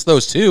was just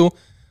those 2,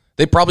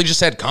 they probably just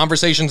had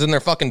conversations in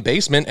their fucking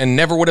basement and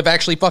never would have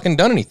actually fucking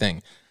done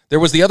anything. There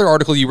was the other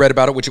article you read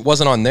about it, which it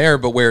wasn't on there,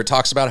 but where it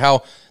talks about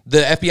how the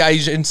FBI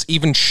agents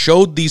even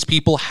showed these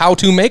people how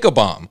to make a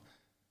bomb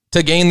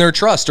to gain their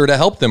trust or to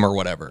help them or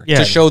whatever. Yeah.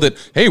 To show that,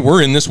 hey,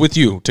 we're in this with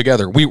you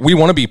together. We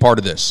want to be part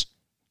of this.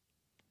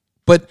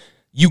 But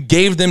you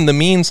gave them the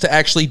means to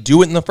actually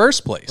do it in the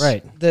first place.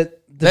 Right.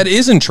 That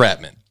is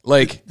entrapment.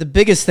 Like the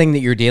biggest thing that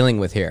you're dealing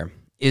with here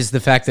is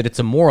the fact that it's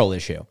a moral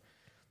issue.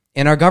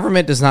 And our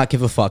government does not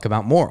give a fuck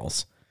about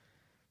morals.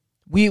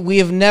 We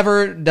have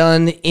never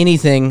done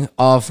anything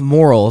off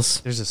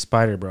morals. There's a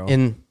spider, bro.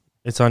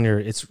 It's on your,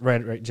 it's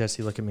right,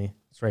 Jesse, look at me.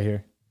 It's right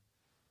here.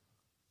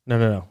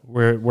 No.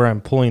 Where I'm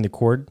pulling the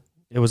cord,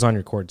 it was on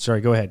your cord. Sorry,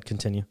 go ahead,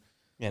 continue.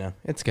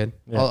 It's good.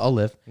 Yeah. I'll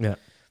live. Yeah.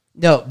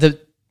 No,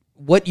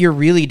 what you're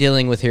really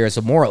dealing with here is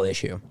a moral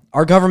issue.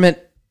 Our government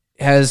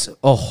has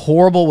a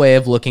horrible way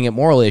of looking at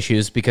moral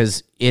issues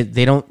because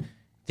they don't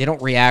They don't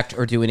react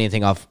or do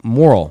anything off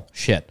moral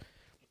shit.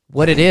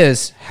 What it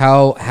is,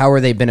 how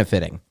are they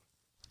benefiting?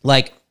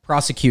 Like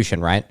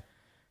prosecution, right?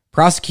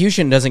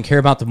 Prosecution doesn't care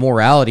about the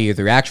morality or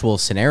the actual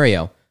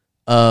scenario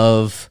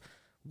of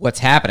what's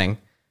happening.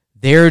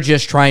 They're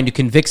just trying to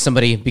convict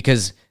somebody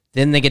because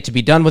then they get to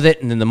be done with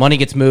it, and then the money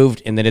gets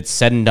moved, and then it's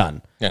said and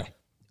done. Yeah.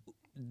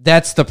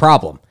 That's the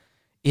problem.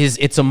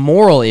 It's a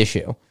moral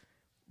issue.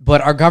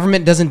 But our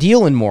government doesn't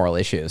deal in moral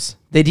issues.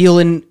 They deal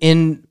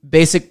in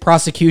basic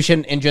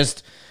prosecution and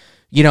just,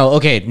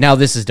 okay, now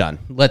this is done.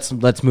 Let's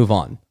move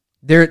on.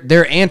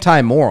 They're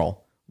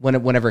anti-moral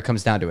whenever it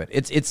comes down to it.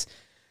 It's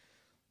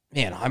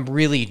man, I'm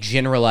really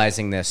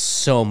generalizing this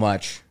so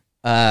much.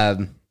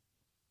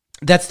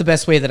 That's the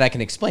best way that I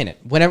can explain it.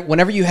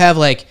 Whenever you have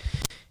like,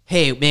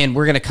 hey, man,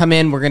 we're going to come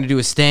in, we're going to do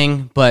a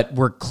sting, but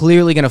we're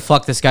clearly going to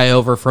fuck this guy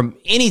over from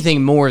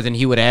anything more than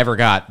he would have ever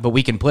got, but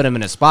we can put him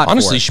in a spot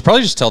Honestly, for you it. should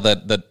probably just tell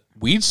that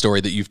weed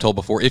story that you've told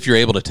before, if you're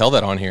able to tell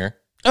that on here.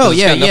 Oh, 'Cause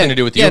it's yeah, got nothing yeah. to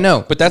do with Yeah, you.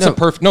 no, But that's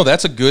no.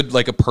 that's a good,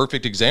 like a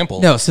perfect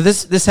example. No, so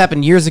this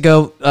happened years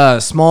ago.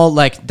 Small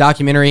like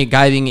documentary,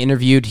 guy being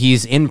interviewed.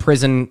 He's in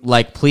prison,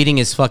 like pleading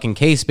his fucking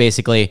case.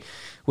 Basically,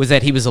 was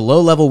that he was a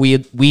low level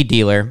weed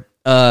dealer.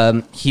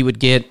 He would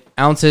get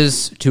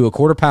ounces to a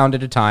quarter pound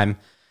at a time.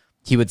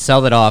 He would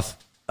sell that off,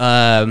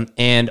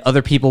 and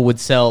other people would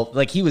sell.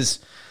 Like he was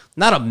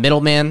not a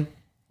middleman,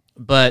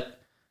 but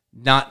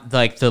not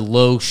like the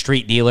low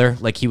street dealer.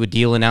 Like he would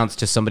deal an ounce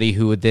to somebody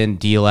who would then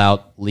deal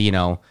out,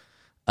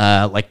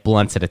 like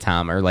blunts at a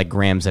time or like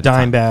grams at a time.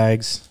 Dime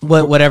bags,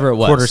 Whatever it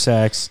was. quarter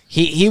sacks.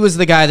 He was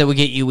the guy that would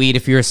get you weed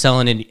if you were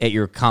selling it at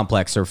your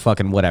complex or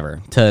fucking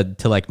whatever to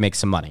like make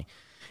some money.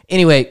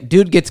 Anyway,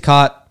 dude gets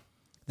caught.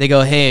 They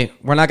go, hey,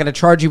 we're not going to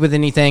charge you with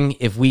anything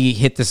if we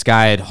hit this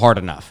guy hard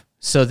enough.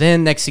 So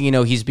then next thing you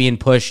know, he's being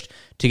pushed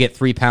to get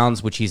 3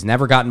 pounds, which he's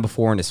never gotten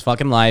before in his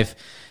fucking life.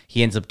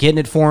 He ends up getting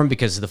it for him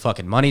because the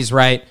fucking money's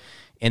right.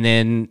 And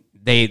then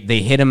they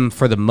hit him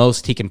for the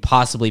most he can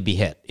possibly be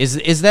hit.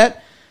 Is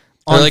that...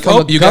 They're like, from oh,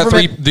 a you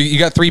government-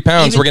 got 3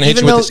 pounds. Even- We're going to hit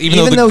even you with though- this, even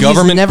even though though the he's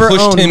government never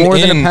pushed owned him more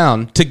than a in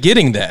pound. to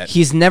getting that.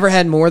 He's never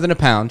had more than a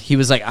pound. He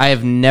was like, I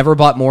have never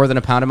bought more than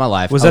a pound in my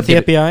life. Was I'll that the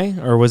give it-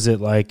 FBI or was it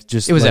like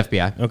just? It was like,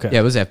 FBI. Okay. Yeah,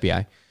 it was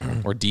FBI.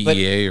 Or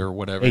DEA or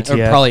whatever. AT- Or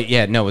Yeah. probably,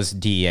 yeah, no, it was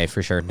DEA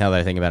for sure. Now that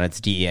I think about it,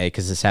 it's DEA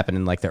because this happened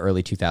in like the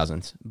early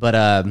 2000s.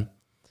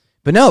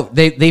 But no,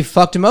 they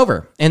fucked him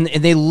over. And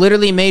they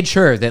literally made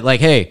sure that like,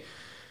 hey,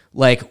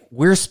 like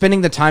we're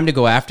spending the time to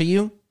go after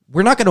you.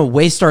 We're not going to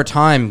waste our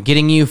time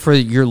getting you for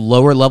your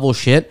lower level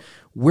shit.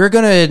 We're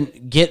going to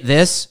get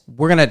this.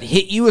 We're going to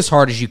hit you as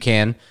hard as you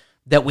can.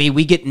 That way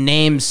we get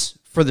names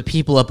for the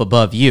people up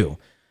above you.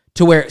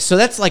 So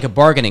that's like a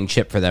bargaining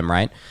chip for them,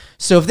 right?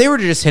 So if they were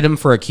to just hit him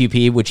for a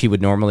QP, which he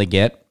would normally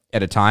get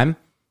at a time,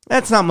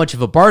 that's not much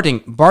of a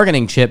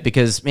bargaining chip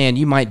because, man,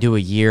 you might do a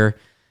year,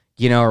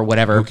 or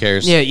whatever. Who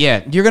cares?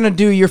 Yeah. You're going to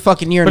do your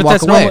fucking year But and if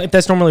walk that's, away. if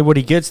that's normally what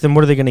he gets, then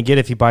what are they going to get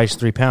if he buys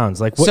 3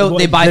 pounds? Like, So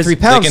they buy 3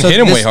 pounds. They can so hit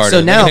him this- way harder. So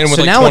They now, can hit him with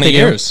so like now what 20 they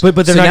years. do?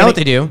 But they're so not now gonna, what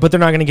they do? But they're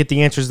not going to get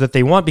the answers that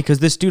they want because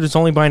this dude is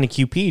only buying a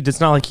QP.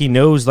 It's not like he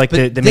knows like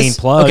the But main this-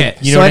 plug. Okay,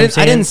 You know so what I I'm didn't, I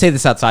saying? didn't say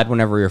this outside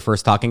whenever we were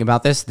first talking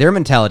about this. Their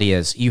mentality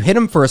is you hit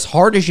them for as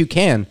hard as you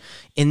can,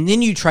 and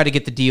then you try to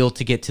get the deal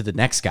to get to the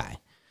next guy.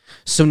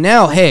 So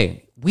now,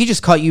 hey, we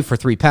just caught you for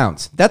 3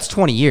 pounds. That's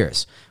 20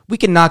 years. We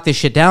can knock this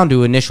shit down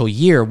to initial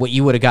year, what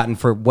you would have gotten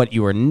for what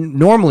you were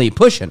normally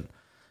pushing.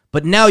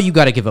 But now you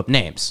got to give up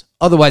names.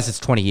 Otherwise, it's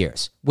 20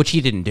 years, which he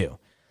didn't do.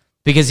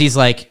 Because he's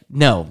like,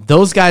 no,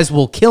 those guys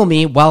will kill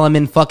me while I'm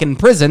in fucking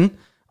prison.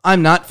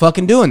 I'm not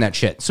fucking doing that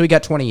shit. So he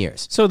got 20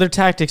 years. So their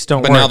tactics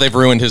don't But work. now they've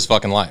ruined his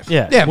fucking life.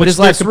 yeah, Yeah, but which his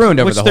they're life's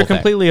ruined over which the they're whole thing.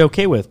 completely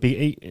okay with.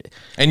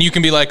 And you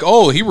can be like,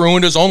 oh, he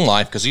ruined his own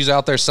life because he's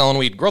out there selling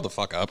weed. Grow the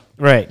fuck up.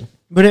 Right.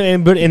 But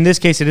in this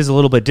case, it is a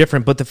little bit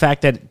different. But the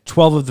fact that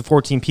 12 of the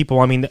 14 people,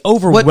 I mean,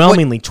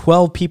 overwhelmingly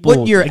 12 people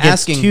what you're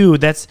against asking- 2,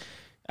 that's,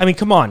 I mean,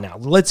 come on now.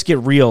 Let's get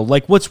real.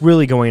 Like, what's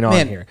really going on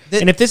Man, here?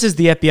 th- And if this is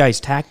the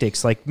FBI's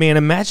tactics, like, man,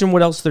 imagine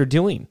what else they're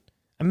doing.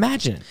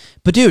 Imagine.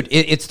 But dude,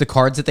 it's the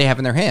cards that they have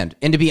in their hand.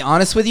 And to be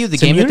honest with you, the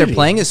It's game that immunity. they're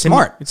playing is It's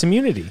smart. It's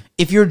immunity.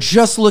 If you're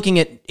just looking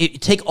at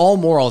it, take all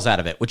morals out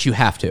of it, which you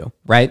have to,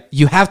 right?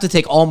 You have to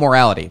take all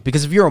morality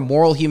because if you're a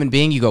moral human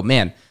being, you go,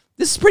 man,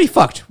 this is pretty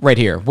fucked right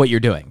here, what you're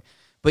doing.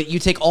 But you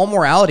take all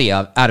morality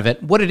out of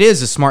it. What it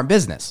is smart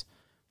business.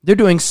 They're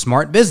doing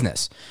smart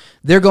business.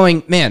 They're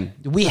going, man,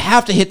 we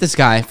have to hit this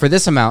guy for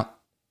this amount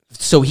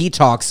so he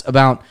talks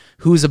about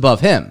who's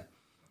above him.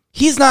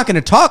 He's not going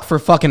to talk for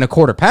fucking a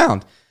quarter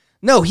pound.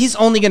 No, he's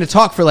only going to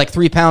talk for like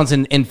 3 pounds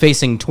and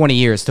facing 20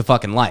 years to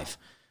fucking life.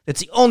 That's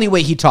the only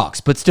way he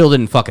talks, but still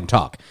didn't fucking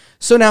talk.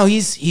 So now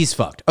he's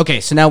fucked. Okay,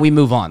 so now we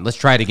move on. Let's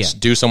try it again. Just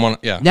do someone.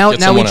 Yeah. Now get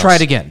we someone try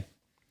else. it again.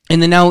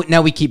 And then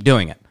now we keep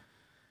doing it.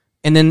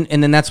 And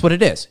then that's what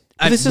it is.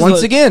 This is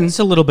Once again, it's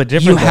a little bit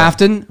different. you have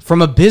to,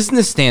 from a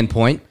business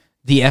standpoint,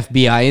 the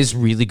FBI is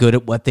really good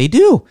at what they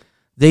do.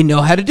 They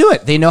know how to do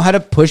it. They know how to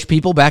push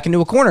people back into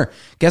a corner.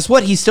 Guess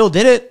what? He still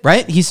did it,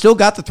 right? He still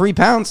got the 3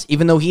 pounds,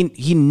 even though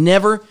he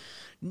never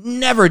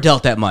never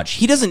dealt that much.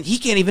 He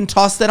can't even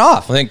toss that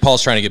off. I think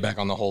Paul's trying to get back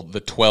on the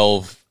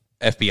 12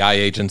 FBI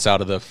agents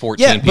out of the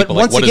 14 Yeah, people. but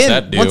Like, what does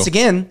that do? once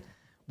again,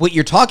 what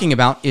you're talking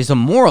about is a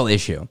moral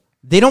issue.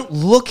 They don't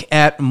look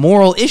at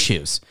moral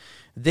issues.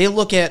 They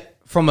look at,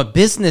 from a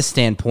business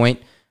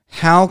standpoint,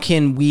 how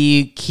can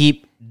we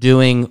keep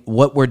doing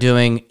what we're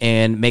doing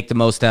and make the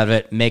most out of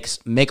it,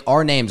 make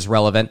our names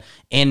relevant,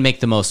 and make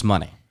the most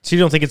money. So you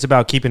don't think it's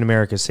about keeping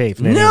America safe?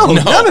 No,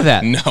 none of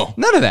that. No.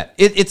 None of that.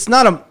 It's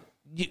not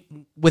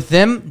with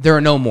them, there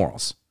are no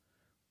morals.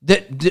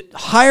 The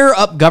higher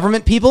up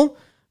government people,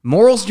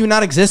 morals do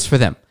not exist for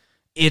them.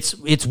 It's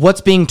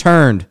what's being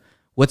turned.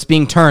 What's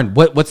being turned?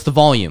 What's the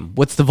volume?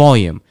 What's the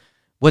volume?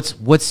 What's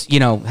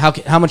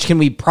how much can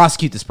we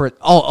prosecute this person?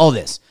 All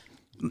this.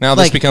 Now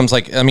this becomes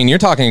like, I mean, you're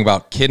talking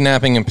about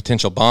kidnapping and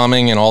potential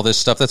bombing and all this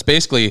stuff. That's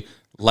basically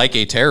like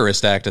a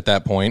terrorist act at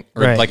that point,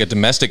 or Right. like a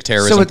domestic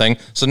terrorism thing.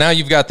 So now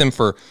you've got them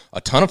for a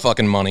ton of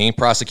fucking money,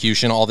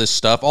 prosecution, all this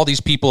stuff. All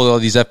these people, all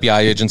these FBI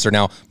agents are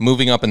now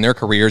moving up in their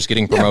careers,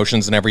 getting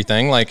promotions and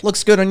everything. Like,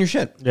 looks good on your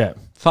shit. Yeah.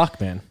 Fuck,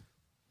 man.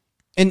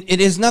 And it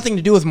has nothing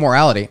to do with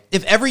morality.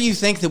 If ever you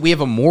think that we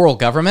have a moral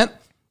government,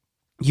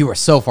 you are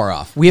so far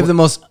off. We have the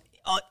most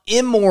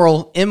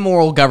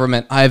immoral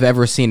government I've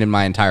ever seen in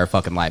my entire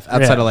fucking life,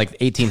 outside of like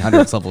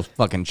 1800s level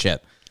fucking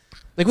shit.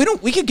 Like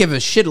we could give a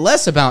shit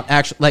less about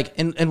actual, like,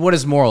 and what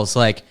is morals?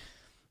 Like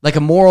a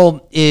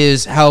moral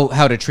is how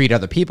to treat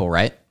other people,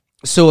 right?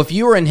 So if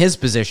you were in his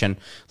position,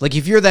 like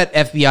if you're that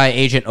FBI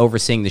agent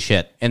overseeing the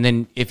shit, and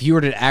then if you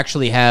were to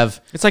actually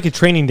have, It's like a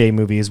Training Day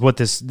movie. Is what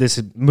this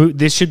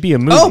should be a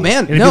movie. oh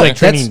man, It'd no, be like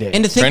Training Day.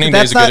 and to think Training that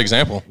Day that's is a not, good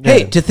example.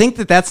 Hey, to think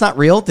that that's not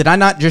real. Did I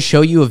not just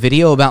show you a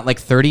video about like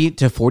 30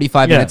 to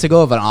 45 Yeah. minutes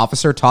ago of an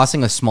officer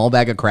tossing a small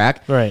bag of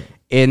crack? Right.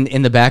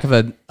 In the back of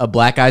a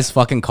black guy's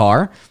fucking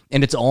car,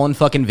 and it's all in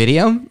fucking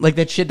video. Like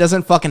that shit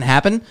doesn't fucking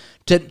happen.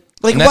 Like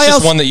and that's why just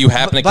else? one that you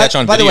happen to catch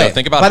on by the video. way-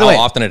 Think about by the how way-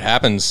 often it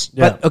happens.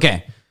 Yeah. But,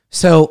 okay,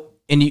 so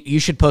and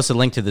you should post a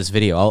link to this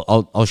video.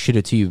 I'll shoot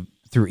it to you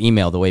through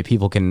email. The way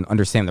people can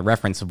understand the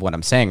reference of what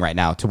I'm saying right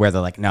now, to where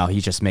they're like, no,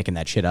 he's just making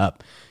that shit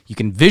up. You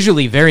can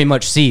visually very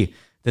much see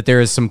that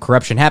there is some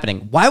corruption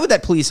happening. Why would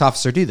that police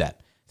officer do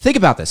that? Think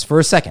about this for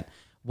a second.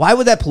 Why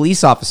would that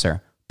police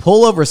officer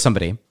pull over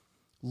somebody,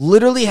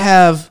 literally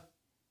have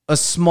a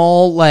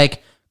small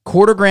like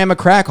quarter gram of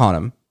crack on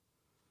him,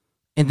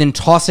 and then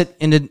toss it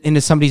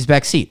into somebody's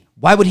back seat?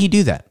 Why would he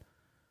do that?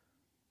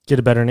 Get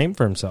a better name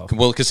for himself.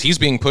 Well, because he's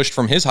being pushed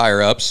from his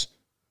higher ups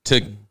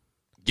to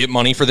get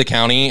money for the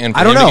county and for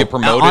I don't him know. to get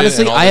promoted.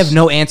 Honestly, and all I this. have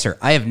no answer.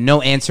 I have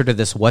no answer to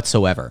this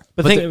whatsoever.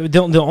 But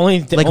the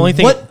only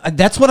thing. what?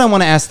 That's what I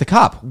want to ask the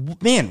cop.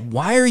 Man,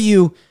 why are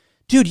you,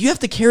 dude? You have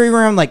to carry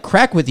around like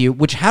crack with you.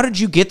 Which, how did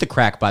you get the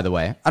crack? By the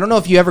way, I don't know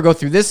if you ever go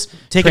through this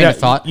Take train it out. of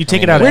thought. You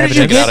take it out of Where did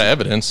you evidence. Take it get? out of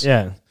evidence.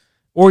 Yeah.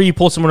 Or you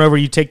pull someone over,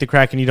 you take the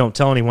crack, and you don't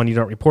tell anyone. You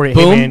don't report it.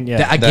 Boom! Hey, man,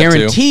 yeah. I That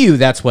guarantee you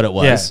that's what it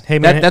was. Yeah. Hey,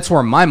 man. That's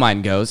where my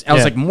mind goes. I was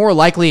Yeah. like, more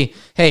likely,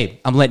 hey,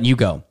 I'm letting you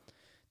go.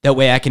 That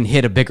way I can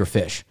hit a bigger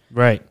fish.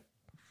 Right.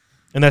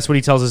 And that's what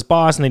he tells his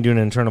boss, and they do an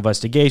internal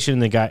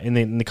investigation.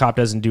 And the cop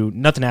doesn't do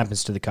nothing.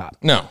 Happens to the cop.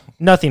 No.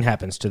 Nothing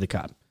happens to the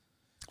cop.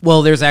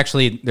 Well, there's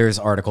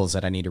articles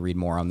that I need to read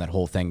more on that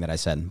whole thing that I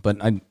said. But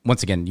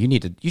once again,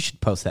 you should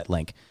post that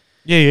link.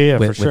 Yeah,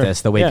 with, for sure. with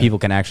this, the way Yeah. people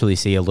can actually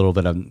see a little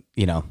bit of,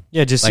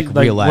 Yeah, just like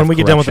like real life when we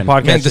get done with the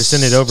corruption. podcast, Man, just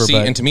send it over. See,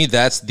 but and to me,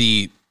 that's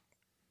the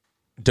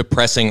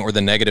depressing or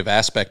the negative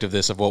aspect of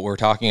this, of what we're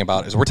talking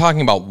about, is we're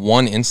talking about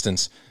one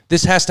instance.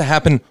 This has to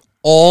happen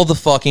all the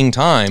fucking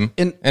time,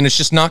 and it's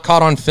just not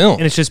caught on film.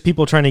 and it's just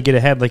people trying to get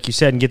ahead, like you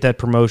said, and get that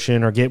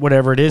promotion or get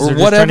whatever it is. Or They're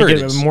just trying whatever to it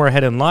get is. more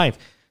ahead in life.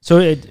 So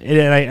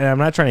and I'm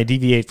not trying to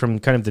deviate from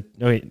kind of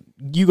the. Okay,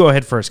 you go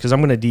ahead first because I'm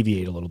going to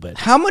deviate a little bit.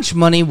 How much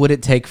money would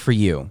it take for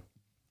you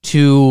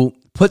to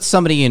put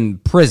somebody in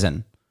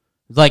prison,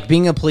 like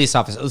being a police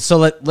officer? So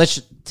let's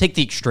take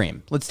the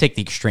extreme. Let's take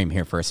the extreme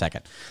here for a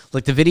second.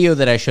 Like the video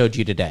that I showed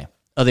you today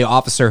of the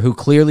officer who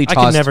clearly I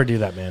tossed could never do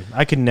that, man.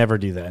 I could never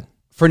do that.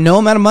 for no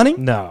amount of money.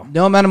 No.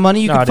 No amount of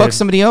money you No, could fuck dude.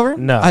 somebody over.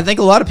 No. I think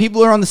a lot of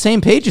people are on the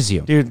same page as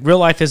you. Dude, real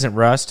life isn't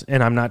Rust,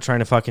 and I'm not trying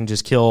to fucking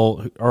just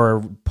kill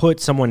or put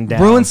someone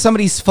down. Ruin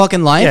somebody's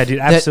fucking life. Yeah, dude,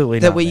 absolutely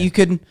That not, way man. you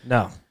could,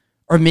 No.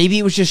 or maybe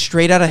it was just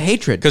straight out of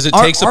hatred. Because it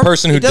Our- takes a our-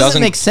 person who it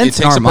doesn't make sense.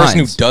 It takes in a our person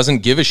minds. who doesn't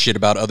give a shit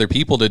about other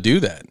people to do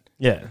that.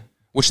 Yeah.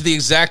 Which are the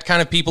exact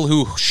kind of people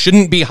who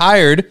shouldn't be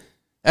hired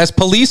as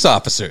police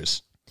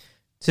officers.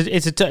 So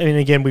I mean,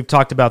 again, we've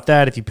talked about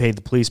that. If you paid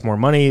the police more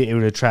money, it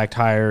would attract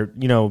higher,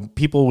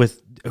 people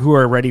who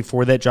are ready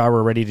for that job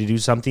or ready to do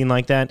something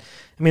like that.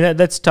 I mean,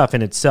 that's tough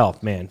in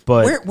itself, man.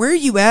 But Where are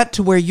you at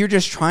to where you're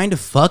just trying to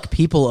fuck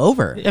people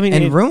over I mean,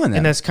 and ruin them?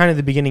 And that's kind of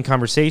the beginning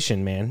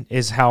conversation, man.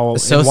 Is how a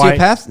and why-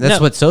 sociopath? That's No,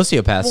 what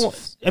sociopaths well,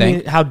 I think.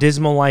 mean, how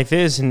dismal life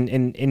is,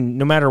 and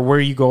no matter where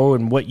you go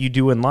and what you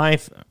do in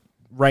life,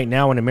 right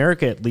now in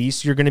America at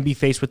least, you're going to be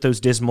faced with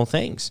those dismal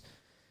things.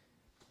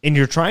 and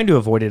you're trying to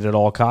avoid it at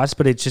all costs,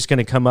 but it's just going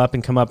to come up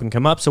and come up and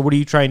come up. So what do?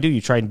 You try and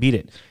beat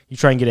it. You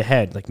try and get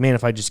ahead. Like, man,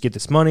 if I just get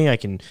this money, I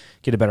can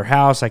get a better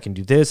house. I can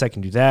do this. I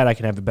can do that. I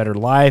can have a better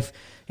life.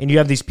 And you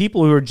have these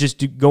people who are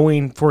just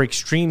going for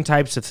extreme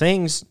types of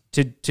things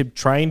to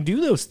try and do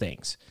those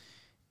things.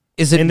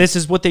 And this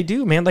is what they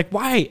do, man. Like,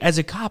 why, as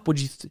a cop, would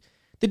you?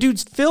 The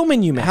dude's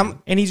filming you,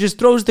 man, and he just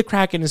throws the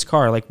crack in his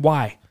car. Like,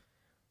 why?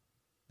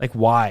 Like,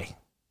 why?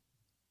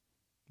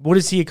 What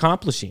is he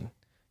accomplishing?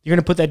 You're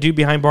going to put that dude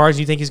behind bars and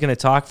you think he's going to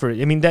talk for...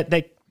 I mean, that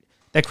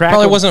crack...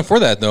 Probably wasn't for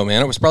that, though,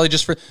 man. It was probably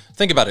just for...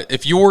 Think about it.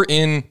 If you're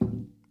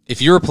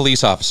a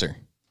police officer,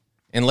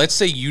 and let's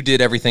say you did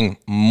everything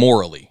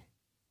morally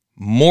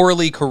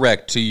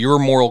correct to your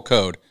moral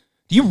code,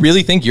 do you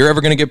really think you're ever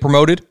going to get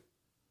promoted?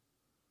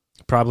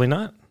 Probably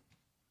not.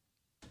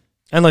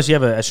 Unless you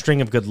have a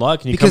string of good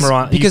luck and you come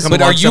around...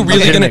 But are you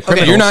really going to...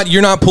 Okay,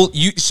 you're not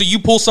so you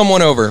pull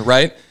someone over,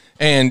 right?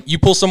 And you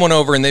pull someone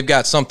over and they've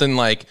got something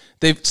like,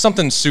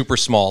 something super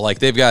small, like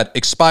they've got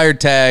expired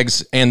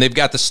tags and they've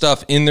got the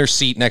stuff in their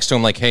seat next to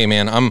them like, hey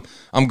man,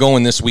 I'm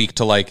going this week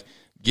to like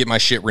get my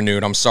shit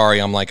renewed. I'm sorry,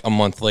 I'm like a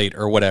month late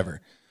or whatever.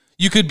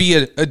 You could be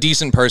a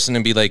decent person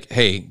and be like,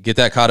 hey, get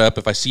that caught up.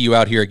 If I see you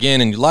out here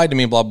again and you lied to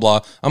me, blah, blah,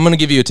 I'm going to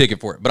give you a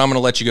ticket for it, but I'm going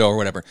to let you go or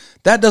whatever.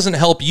 That doesn't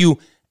help you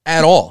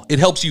at all. It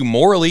helps you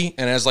morally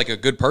and as like a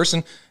good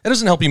person. It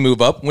doesn't help you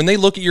move up. When they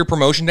look at your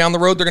promotion down the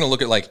road, they're going to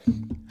look at like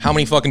how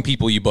many fucking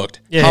people you booked,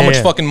 how much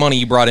fucking money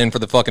you brought in for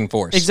the fucking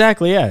force.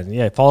 Exactly.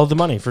 Yeah. Follow the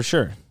money for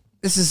sure.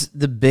 This is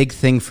the big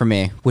thing for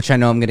me, which I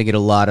know I'm going to get a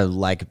lot of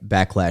like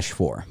backlash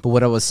for. But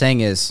what I was saying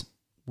is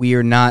we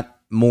are not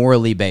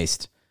morally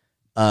based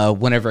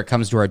whenever it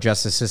comes to our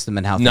justice system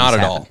and how things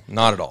happen.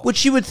 Not at all.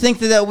 Which you would think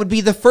that would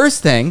be the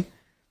first thing.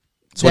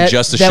 That's what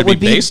justice should be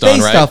based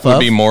on, right? Would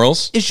be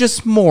morals. It's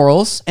just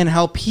morals and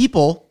how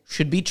people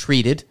should be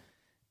treated.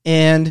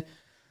 And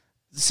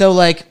so,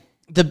 like,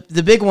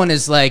 the big one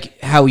is,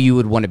 like, how you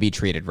would want to be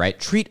treated, right?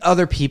 Treat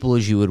other people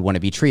as you would want to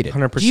be treated.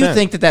 100%. Do you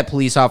think that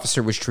police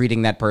officer was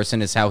treating that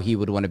person as how he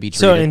would want to be treated?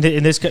 So,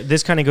 and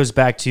this kind of goes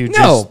back to...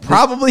 No,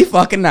 probably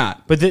fucking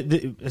not. But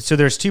so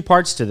there's two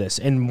parts to this.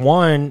 And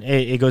one,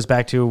 it goes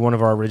back to one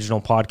of our original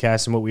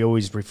podcasts, and what we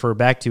always refer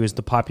back to is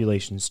the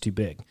population's too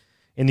big.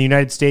 In the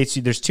United States,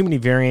 there's too many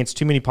variants,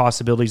 too many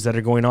possibilities that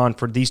are going on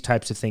for these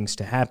types of things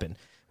to happen.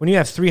 When you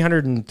have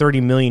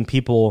 330 million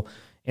people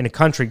in a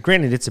country,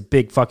 granted, it's a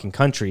big fucking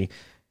country,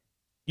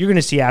 you're going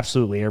to see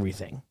absolutely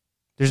everything.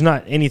 There's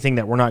not anything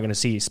that we're not going to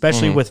see,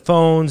 especially with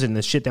phones and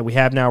the shit that we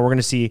have now. We're going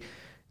to see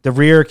the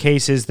rare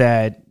cases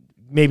that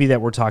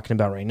we're talking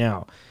about right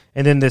now.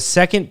 And then the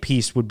second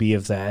piece would be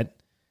of that.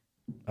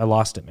 I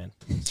lost it, man.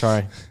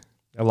 Sorry.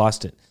 I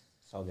lost it.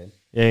 It's all good.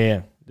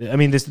 Yeah. I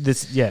mean,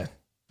 yeah.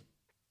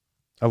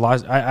 I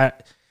lost.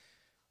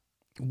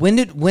 When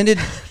did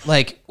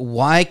like,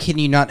 why can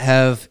you not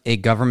have a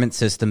government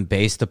system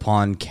based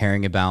upon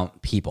caring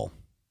about people?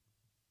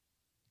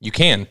 You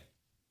can't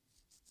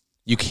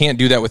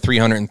do that with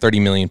 330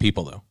 million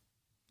people, though.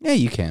 Yeah,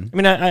 you can. I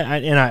mean,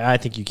 I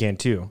think you can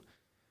too.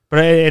 But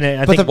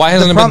I think why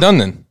hasn't it been done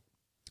then?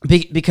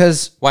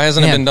 Because why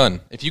hasn't it been done?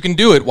 If you can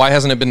do it, why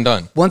hasn't it been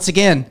done? Once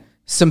again,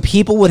 some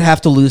people would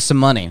have to lose some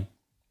money.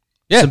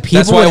 Yeah, some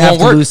people would have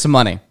to lose some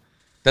money.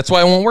 That's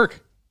why it won't work.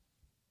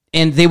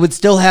 And they would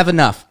still have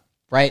enough,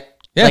 right?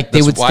 Yeah, like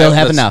they would still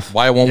have enough.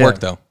 Why it won't work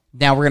though?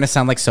 Now we're gonna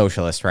sound like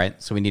socialists,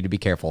 right? So we need to be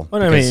careful.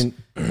 Well, I mean,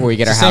 before we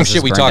get our same houses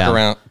shit we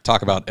burned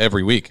talk about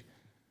every week.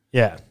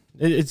 Yeah,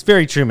 it's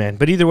very true, man.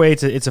 But either way,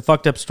 it's a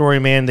fucked up story,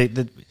 man.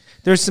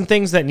 There's some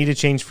things that need to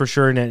change for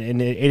sure,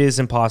 and it is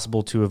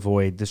impossible to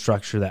avoid the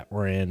structure that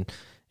we're in.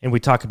 And we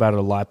talk about it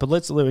a lot. But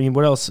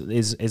what else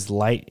is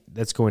light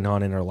that's going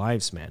on in our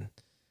lives, man?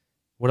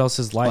 What else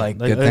is light?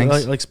 Like good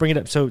things? Like bring it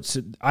up. So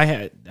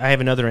I have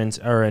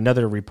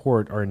another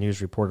report or a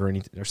news report or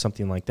anything or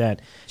something like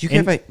that. Do you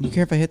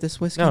care if I hit this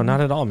whiskey? No,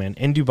 not at all, man.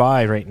 In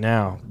Dubai right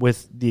now,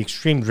 with the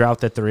extreme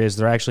drought that there is,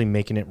 they're actually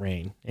making it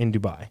rain in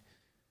Dubai.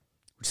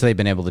 Which they've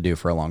been able to do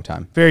for a long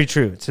time. Very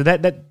true. So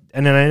that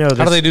and then I know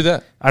how do they do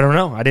that? I don't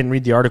know. I didn't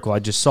read the article. I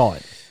just saw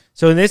it.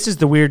 So this is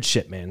the weird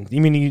shit, man. I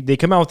mean, they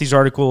come out with these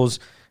articles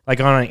like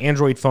on an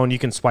Android phone. You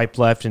can swipe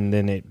left, and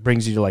then it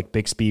brings you to like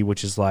Bixby,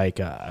 which is like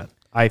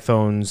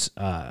iPhone's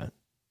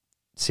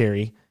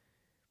Siri.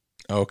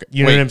 Oh, okay.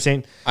 You know what I'm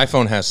saying?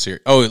 iPhone has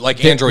Siri. Oh,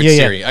 like Android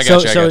Siri. I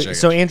got you.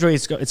 So Android,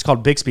 it's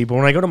called Bixby. But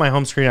when I go to my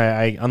home screen,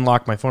 I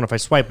unlock my phone. If I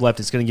swipe left,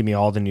 it's going to give me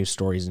all the news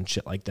stories and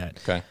shit like that.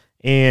 Okay.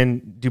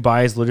 And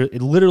Dubai is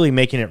literally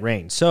making it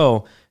rain.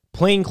 So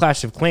playing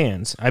Clash of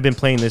Clans, I've been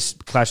playing this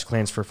Clash of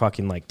Clans for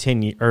fucking like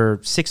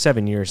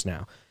 6-7 years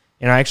now.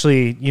 And I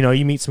actually,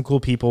 you meet some cool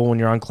people when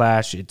you're on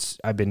Clash.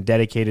 I've been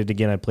dedicated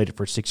again. I played it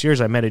for 6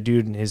 years. I met a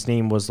dude, and his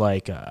name was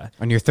like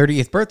on your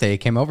 30th birthday, he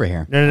came over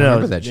here.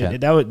 No, that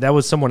shit. That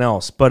was someone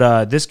else.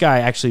 But this guy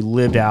actually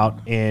lived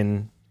out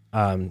in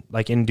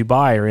like in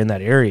Dubai or in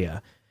that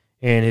area,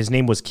 and his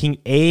name was King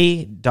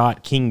A.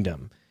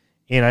 Kingdom,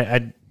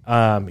 and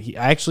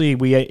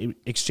we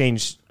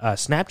exchanged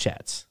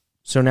Snapchats.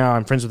 So now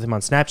I'm friends with him on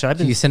Snapchat. I've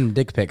been You send him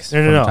dick pics.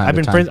 no. Time I've to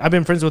been time. friends. I've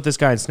been friends with this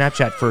guy on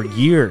Snapchat for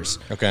years.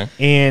 Okay.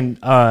 And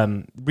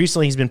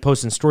recently he's been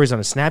posting stories on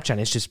his Snapchat. And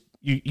it's just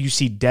you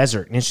see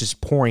desert and it's just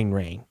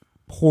pouring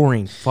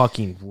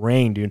fucking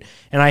rain, dude.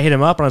 And I hit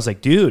him up and I was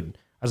like, dude,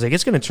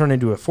 it's gonna turn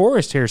into a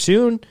forest here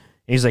soon. And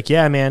he's like,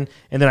 yeah, man.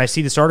 And then I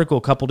see this article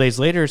a couple days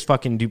later. It's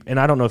fucking and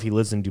I don't know if he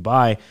lives in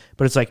Dubai,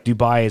 but it's like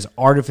Dubai is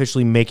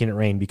artificially making it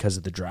rain because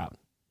of the drought.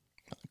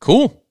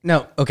 Cool.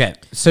 No, okay.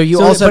 So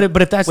you also,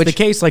 but if that's the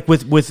case, like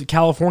with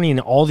California and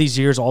all these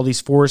years, all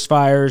these forest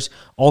fires,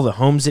 all the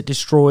homes it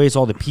destroys,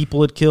 all the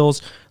people it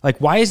kills, like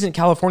why isn't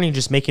California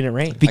just making it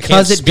rain?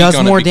 because it speak does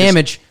on it more because-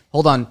 damage.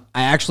 Hold on,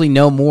 I actually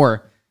know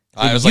more.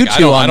 I than was you like,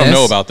 two I on don't this.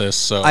 know about this.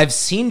 So I've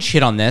seen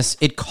shit on this.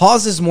 It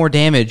causes more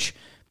damage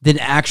than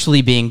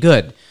actually being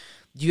good.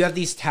 You have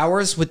these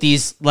towers with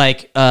these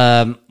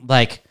man,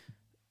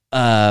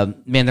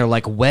 they're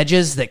like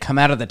wedges that come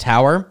out of the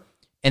tower,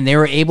 and they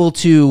were able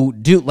to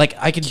do like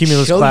I can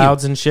Cumulus show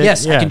clouds you, and shit?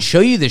 Yes, Yeah. I can show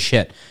you this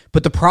shit.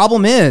 But the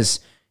problem is,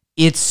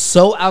 it's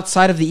so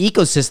outside of the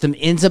ecosystem,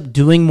 ends up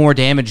doing more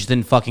damage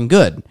than fucking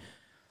good.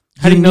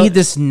 How You do you know- need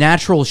this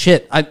natural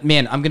shit. I'm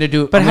gonna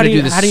do. But I'm how gonna do you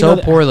do this how do you so know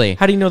that, poorly.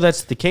 How do you know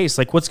that's the case?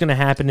 Like what's going to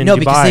happen in No, Dubai?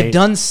 because they've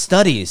done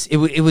studies. It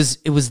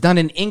was done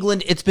in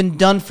England. It's been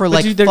done for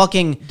like dude,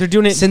 they're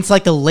doing it- since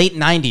like the late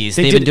 90s.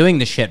 They've did- been doing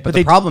this shit. But the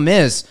they- problem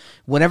is,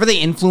 whenever they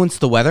influence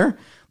the weather,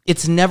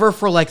 it's never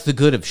for like the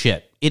good of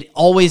shit. It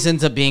always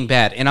ends up being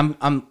bad. And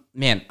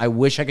man, I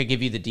wish I could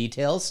give you the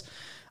details.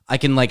 I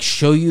can like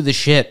show you the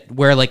shit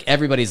where like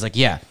everybody's like,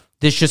 yeah,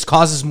 this just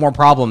causes more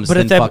problems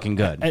than fucking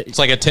good. it's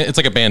like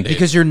a Band-Aid.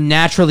 Because you're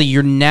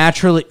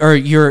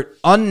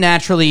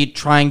unnaturally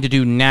trying to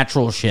do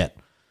natural shit.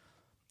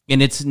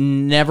 And it's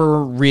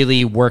never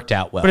really worked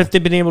out well. But if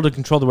they've been able to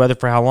control the weather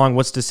for how long,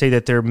 what's to say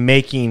that they're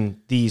making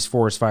these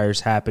forest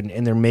fires happen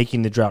and they're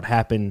making the drought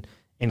happen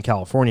in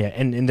California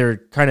and they're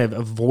kind of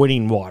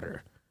avoiding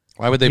water?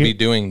 Why would they be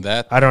doing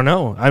that? I don't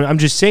know. I'm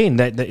just saying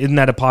that isn't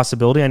that a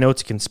possibility? I know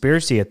it's a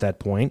conspiracy at that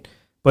point,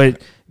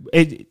 but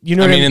you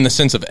know I what mean, in the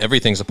sense of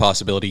everything's a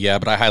possibility, yeah,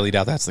 but I highly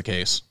doubt that's the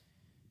case.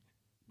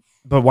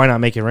 But why not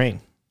make it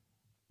rain?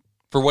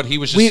 For what he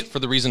was just, for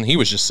the reason he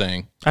was just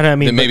saying. I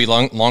mean, that maybe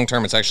long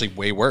term it's actually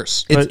way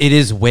worse. it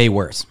is way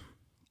worse.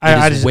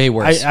 I It is way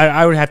worse.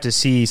 I would have to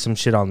see some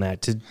shit on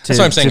that to That's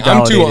what I'm saying. to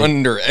I'm too validate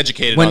it.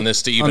 undereducated When- on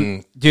this to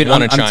even Dude,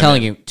 want I'm to chime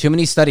telling in. you, too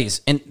many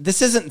studies. And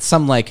this isn't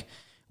some like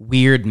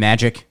weird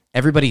magic.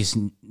 Everybody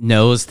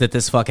knows that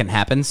this fucking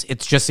happens.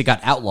 It's just it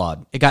got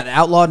outlawed. It got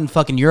outlawed in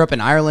fucking Europe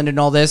and Ireland and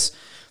all this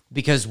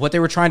because what they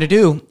were trying to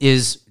do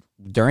is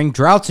during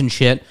droughts and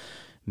shit,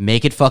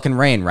 make it fucking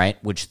rain, right?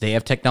 Which they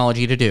have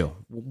technology to do.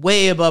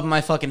 Way above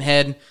my fucking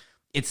head.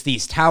 It's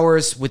these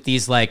towers with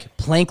these like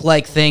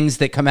plank-like things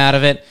that come out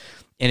of it.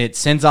 And it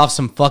sends off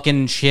some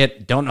fucking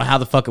shit. Don't know how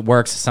the fuck it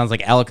works. It sounds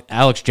like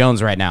Alex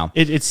Jones right now.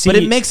 But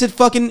it makes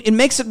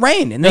it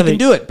rain, and they can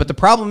do it. But the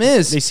problem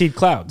is, They seed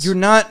clouds. you're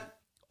not.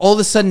 All of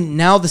a sudden,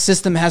 now the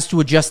system has to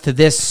adjust to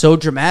this so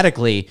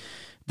dramatically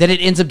that it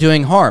ends up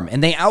doing harm,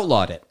 and they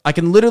outlawed it. I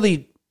can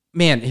literally,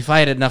 man, if I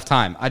had enough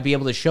time, I'd be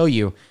able to show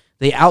you.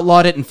 They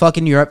outlawed it in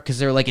fucking Europe because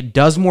they're like, it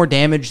does more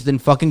damage than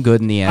fucking good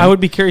in the end. I would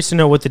be curious to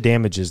know what the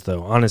damage is,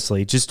 though.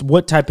 Honestly, just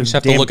what type of. just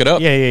have to look it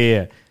up.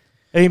 Yeah.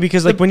 I mean,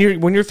 because like when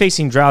you're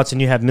facing droughts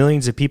and you have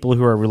millions of people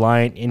who are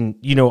reliant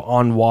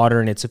on water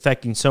and it's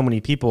affecting so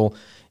many people,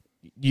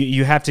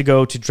 you have to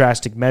go to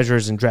drastic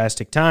measures and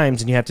drastic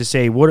times, and you have to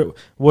say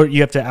what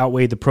you have to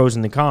outweigh the pros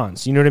and the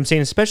cons. You know what I'm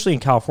saying? Especially in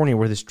California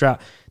where the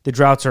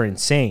droughts are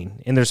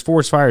insane and there's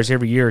forest fires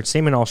every year.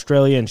 Same in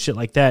Australia and shit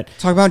like that.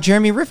 Talk about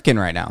Jeremy Rifkin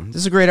right now. This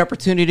is a great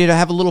opportunity to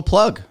have a little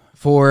plug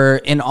for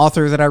an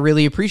author that I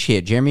really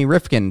appreciate, Jeremy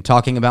Rifkin,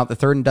 talking about the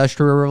third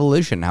industrial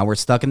revolution, how we're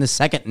stuck in the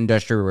second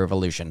industrial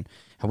revolution,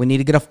 how we need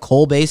to get off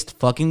coal-based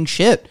fucking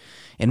shit.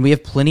 And we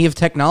have plenty of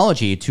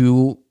technology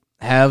to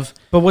have.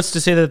 But what's to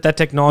say that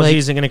technology Like-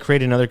 isn't going to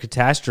create another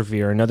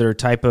catastrophe or another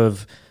type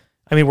of...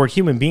 I mean, we're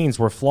human beings.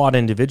 We're flawed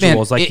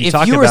individuals, like you if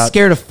talked you were about.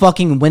 scared of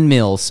fucking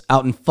windmills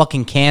out in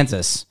fucking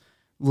Kansas,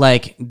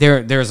 like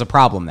there's a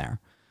problem there.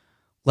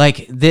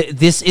 Like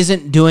this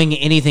isn't doing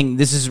anything.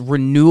 This is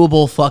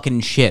renewable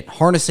fucking shit.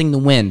 Harnessing the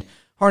wind,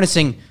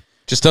 harnessing.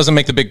 Just doesn't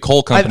make the big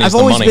coal companies I've the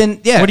always money.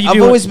 been, yeah. What do you I've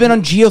do always with- been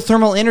on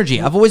geothermal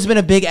energy. I've always been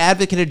a big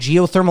advocate of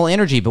geothermal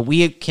energy, but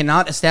we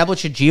cannot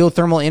establish a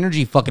geothermal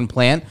energy fucking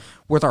plant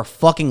worth our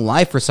fucking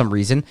life for some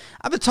reason.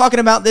 I've been talking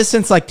about this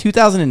since like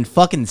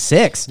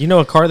 2006. You know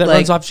a car that Like-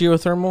 runs off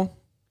geothermal?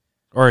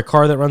 Or a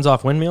car that runs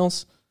off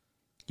windmills?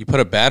 You put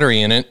a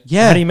battery in it.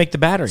 Yeah. How do you make the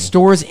battery?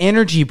 Stores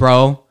energy,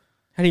 bro.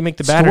 How do you make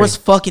the battery? Stores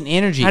fucking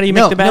energy. How do you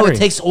no, make the No, battery? it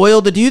takes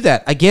oil to do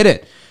that. I get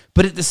it.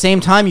 But at the same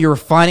time, you're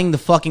refining the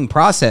fucking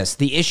process.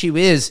 The issue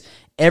is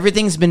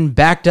everything's been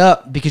backed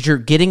up because you're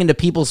getting into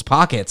people's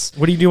pockets.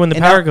 What do you do when the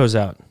And power now- goes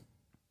out?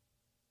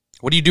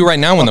 What do you do right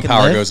now when the Fucking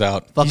power live. goes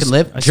out? Fucking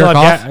live. I still, Jerk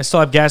have off. I still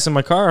have gas in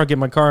my car. I'll get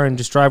my car and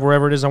just drive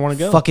wherever it is I want to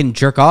go. Fucking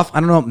jerk off. I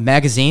don't know.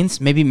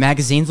 Magazines. Maybe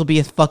magazines will be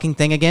a fucking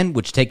thing again,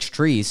 which takes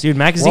trees. Dude,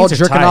 magazines We're all are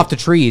jerking tight. off to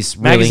trees.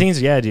 Really.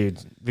 Magazines, yeah, dude.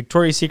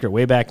 Victoria's Secret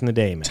way back in the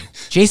day, man.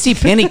 JC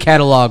Penney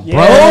catalog, bro.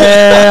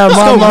 Yeah, Let's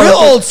go real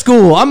old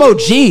school. I'm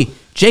OG.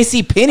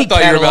 JC Penney I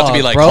thought catalog, you were about to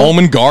be like bro. Home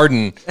and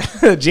Garden.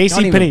 JC Don't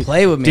even Penney,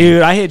 play with me.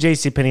 dude. I hit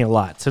JC Penney a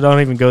lot, so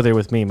don't even go there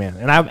with me, man.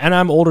 And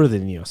I'm older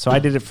than you, so I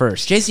did it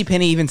first. JC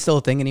Penney even still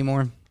a thing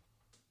anymore?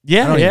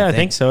 Yeah, don't even I think.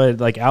 think so. At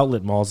like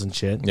outlet malls and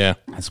shit. Yeah.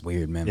 That's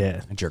weird, man.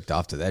 Yeah. I jerked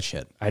off to that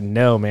shit. I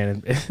know,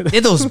 man. They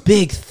had those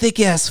big, thick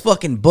ass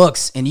fucking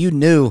books, and you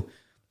knew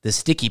the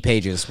sticky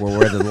pages were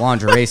where the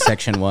lingerie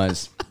section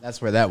was.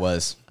 That's where that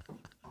was.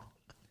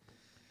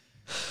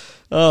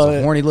 Oh,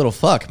 A horny little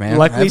fuck, man.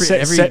 luckily,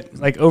 every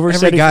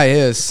guy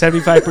is.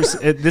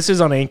 75%. This is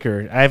on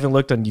Anchor. I haven't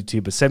looked on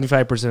YouTube, but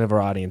 75% of our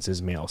audience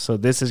is male, so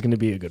this is going to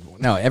be a good one.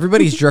 No,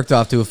 everybody's jerked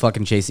off to a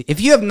fucking JC. If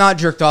you have not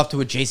jerked off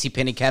to a JC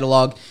Penney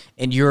catalog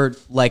and you're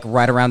like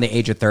right around the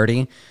age of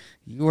 30,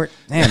 you were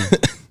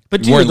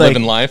But You weren't like,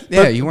 living life.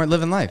 yeah, you weren't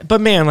living life.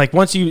 But man, like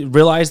once you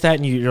realize that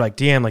and you're like,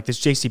 damn, like this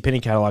JC Penney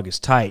catalog is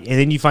tight, and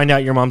then you find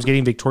out your mom's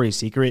getting Victoria's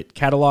Secret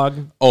catalog.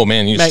 Oh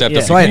man, you stepped yeah.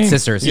 up. So your I had game.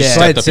 sisters. You Yeah. So I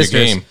stepped had up your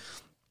sisters. game.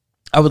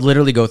 I would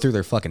literally go through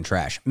their fucking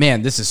trash.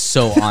 Man, this is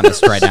so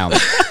honest right now.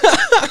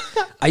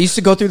 I used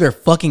to go through their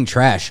fucking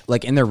trash,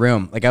 like in their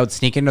room. Like I would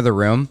sneak into the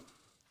room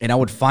and I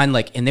would find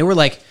like, and they were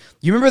like,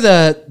 you remember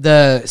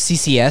the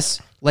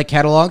CCS like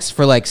catalogs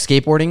for like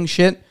skateboarding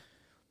shit?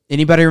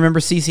 Anybody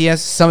remember CCS?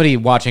 Somebody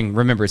watching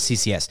remembers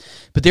CCS.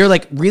 But they were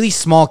like really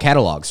small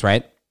catalogs,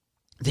 right?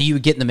 That you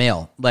would get in the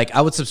mail. Like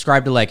I would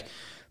subscribe to like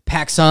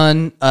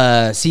PacSun,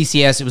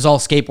 CCS. It was all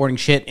skateboarding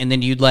shit. And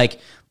then you'd like,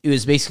 it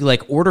was basically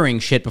like ordering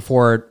shit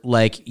before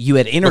like you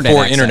had internet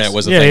Before access. internet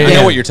was a Yeah, thing. yeah, I yeah.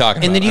 know what you're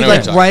talking And about. then I you'd know what like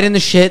you're talking write in the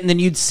shit and then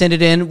you'd send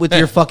it in with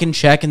your fucking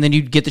check and then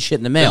you'd get the shit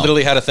in the about. mail. It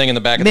literally had a thing in the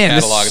back of Man, the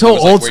this catalog. is that so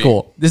was, like, old where you-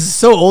 school. This is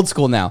so old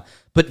school now.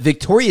 But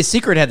Victoria's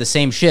Secret had the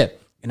same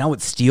shit. And I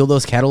would steal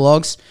those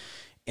catalogs.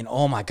 And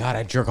oh my God,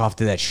 I jerk off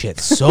to that shit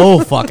so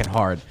fucking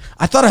hard.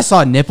 I thought I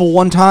saw a nipple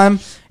one time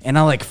and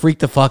I like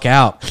freaked the fuck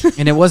out.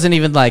 And it wasn't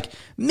even like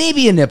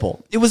maybe a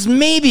nipple. It was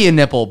maybe a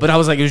nipple, but I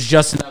was like, it was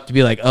just enough to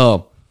be like,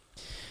 oh,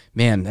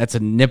 man, that's a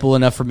nipple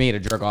enough for me to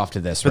jerk off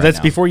to this. But right that's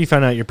now. before you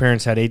found out your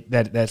parents had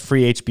that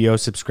free HBO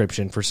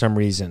subscription for some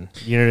reason.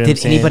 You know what I'm Did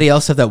saying? anybody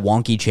else have that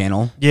wonky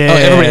channel? Yeah, Oh,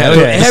 everybody had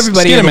yeah. it.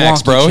 Everybody had a Cinemax,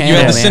 wonky bro. You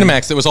had the channel,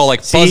 man. Cinemax that was all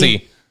like See?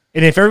 fuzzy.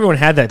 And if everyone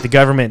had that, the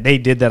government, they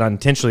did that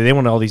unintentionally. They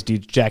wanted all these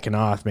dudes jacking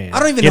off, man. I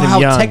don't even Get know them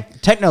how young.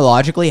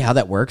 technologically how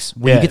that works.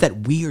 When Yeah. you get that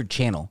weird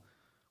channel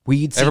where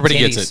you'd see Everybody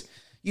titties. gets it.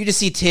 You just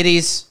see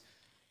titties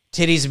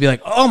would be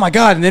like, oh my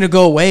God, and then it'd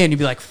go away and you'd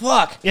be like,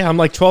 fuck. Yeah, I'm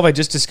like 12. I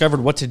just discovered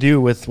what to do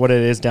with what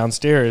it is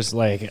downstairs.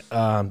 Like,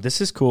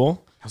 this is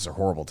cool. Those are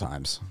horrible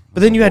times.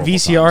 But then you had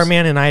VCR,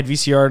 man, and I had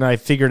VCR, and I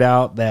figured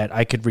out that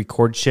I could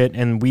record shit.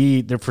 And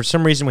for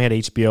some reason, we had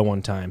HBO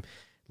one time,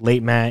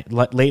 late night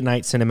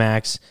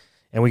Cinemax,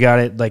 and we got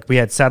it like we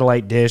had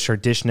satellite dish or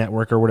dish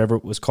network or whatever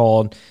it was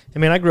called. I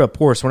mean, I grew up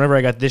poor, so whenever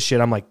I got this shit,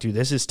 I'm like, dude,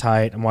 this is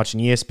tight. I'm watching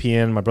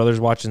ESPN. My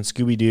brother's watching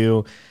Scooby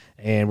Doo,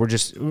 and we're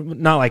just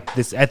not like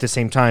this at the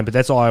same time. But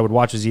that's all I would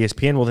watch was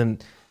ESPN. Well, then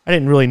I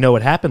didn't really know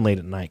what happened late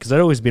at night because I'd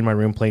always be in my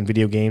room playing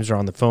video games or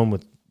on the phone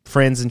with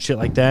friends and shit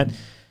like that.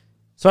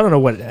 So I don't know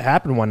what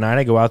happened one night.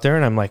 I go out there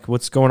and I'm like,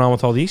 what's going on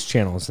with all these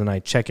channels? And I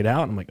check it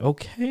out and I'm like,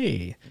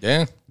 okay,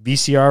 Yeah.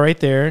 VCR right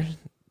there.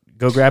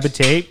 Go grab a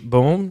tape,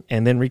 boom,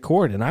 and then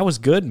record. And I was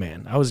good,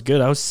 man. I was good.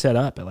 I was set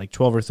up at like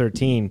 12 or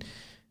 13,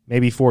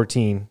 maybe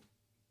 14.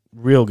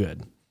 Real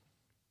good.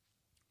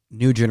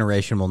 New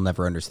generation will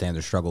never understand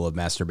the struggle of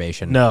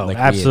masturbation. No, like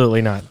we-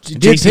 absolutely not. Dude,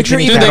 JC picture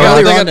Penney even Dude, they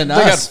earlier got, on they than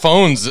got us.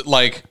 phones that,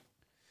 like,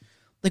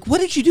 Like, what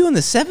did you do in the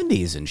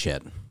 70s and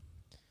shit?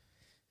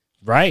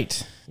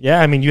 Right. Yeah,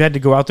 I mean, you had to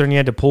go out there and you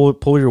had to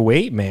pull your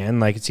weight, man.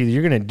 Like, it's either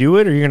you're going to do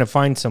it or you're going to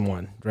find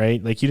someone,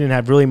 right? Like, you didn't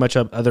have really much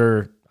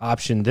other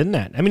option than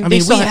that. I mean, We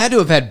still had to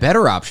have had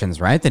better options,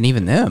 right, than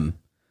even them.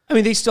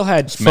 they still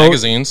had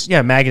magazines.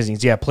 Yeah,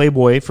 magazines. Yeah,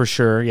 Playboy for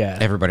sure. Yeah.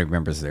 Everybody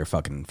remembers their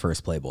fucking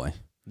first Playboy.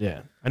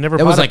 Yeah. I never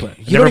That bought was like, it.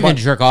 you don't even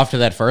jerk off to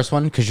that first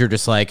one because you're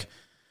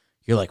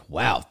like,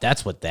 wow,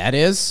 that's what that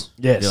is?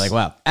 Yes. You're like,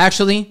 wow.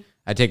 Actually,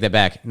 I take that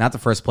back. Not the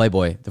first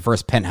Playboy, the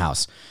first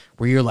Penthouse,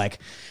 where you're like,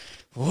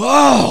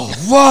 whoa,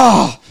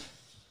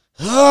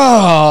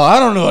 oh, I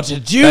don't know what to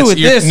do with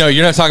this. No,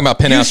 you're not talking about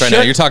Penthouse right now.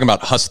 should- You're talking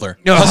about Hustler.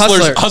 No,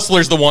 Hustler.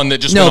 Hustler's the one that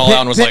just went all out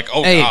and was like,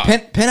 oh, hey,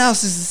 God.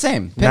 Penthouse is the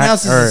same.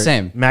 Penthouse is the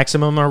same.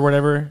 Maximum or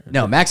whatever.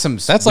 No,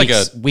 Maxim's That's like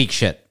weak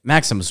shit.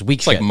 Maxim's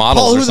weak shit. like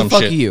Models Paul, or who some the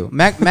fuck shit. are you?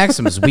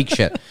 Maxim's weak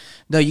shit.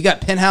 No, you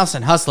got Penthouse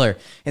and Hustler,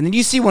 and then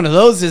you see one of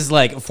those is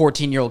like a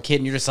 14-year-old kid,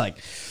 and you're just like,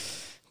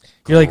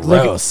 You're like,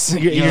 look, gross.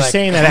 you're like,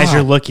 saying that as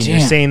you're God looking. You're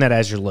damn. saying that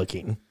as you're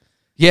looking.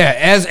 yeah,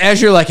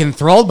 as you're like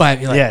enthralled by it,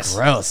 you're like, Yes.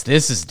 gross.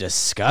 This is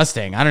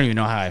disgusting. I don't even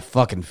know how I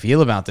fucking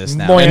feel about this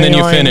now. Boing. And then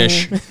you Boing.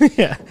 finish.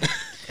 Yeah.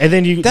 And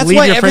then you That's leave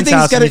why your friend's everything's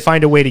house and gotta- you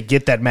find a way to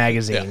get that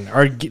magazine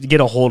or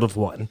get a hold of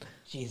one.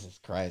 Jesus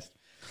Christ.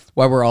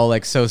 Why we're all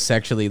like so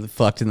sexually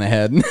fucked in the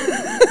head.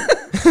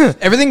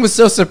 Everything was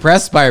so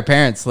suppressed by our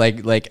parents.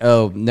 Like,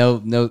 oh,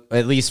 no,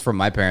 at least from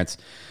my parents.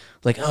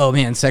 Like, oh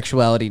man,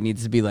 sexuality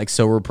needs to be like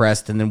so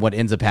repressed. And then what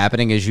ends up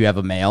happening is you have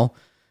a male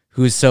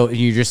who's so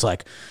you're just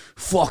like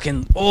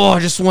fucking I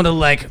just want to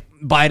like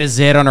bite a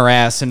zit on her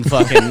ass and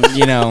fucking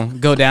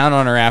go down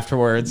on her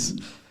afterwards.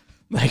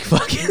 Like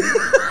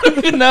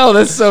fucking no,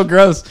 that's so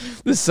gross.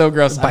 This is so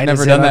gross. I've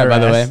never done that, by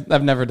the way.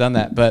 I've never done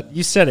that, but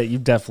You said it.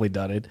 You've definitely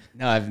done it.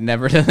 no, I've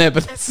never done that,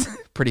 but that's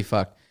pretty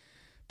fucked.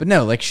 But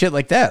no, like shit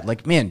like that.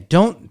 Like, man,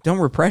 don't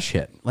repress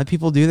shit. Let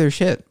people do their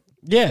shit.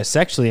 Yeah,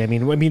 sexually. I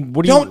mean, what do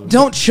you...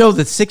 Don't show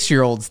the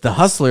 6-year-olds the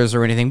hustlers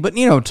or anything, but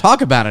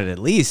talk about it at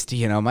least.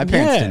 My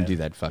parents didn't do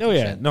that fucking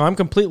shit. No, I'm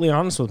completely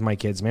honest with my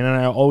kids, man, and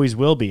I always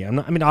will be.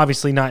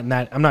 Obviously not in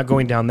that. I'm not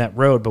going down that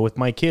road, but with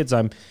my kids,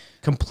 I'm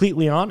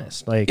completely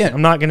honest. Like,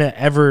 I'm not gonna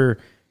ever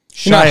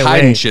You're not shy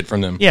hiding away. shit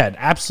from them. Yeah,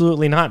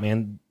 absolutely not,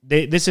 man.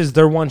 This is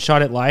their one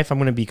shot at life. I'm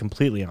gonna be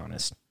completely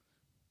honest.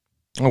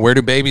 Well, where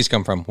do babies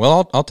come from?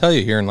 Well, I'll tell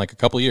you here in like a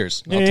couple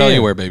years. I'll tell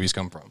you where babies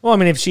come from. Well, I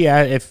mean,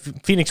 if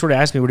Phoenix were to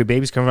ask me where do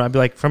babies come from, I'd be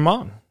like, from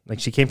mom.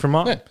 Like, she came from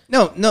mom. Yeah.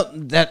 No,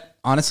 that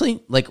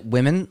honestly, like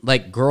women,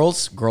 like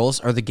girls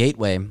are the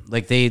gateway.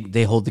 Like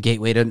they hold the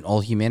gateway to all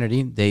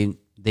humanity.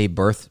 They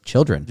birth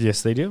children.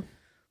 Yes, they do.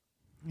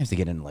 You have to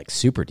get into like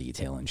super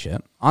detail and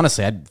shit.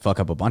 Honestly, I'd fuck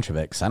up a bunch of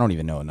it because I don't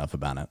even know enough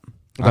about it.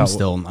 I'm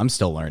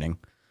still learning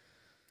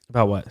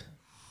About what?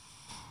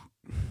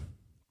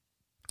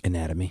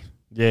 anatomy.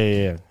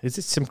 Yeah.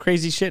 It's some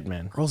crazy shit,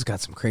 man. Girls got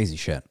some crazy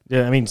shit.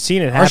 Yeah, I mean,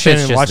 seeing it Our happen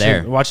shit's and just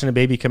there. watching a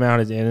baby come out,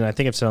 and I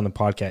think I've said on the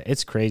podcast,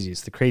 it's crazy.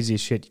 It's the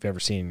craziest shit you've ever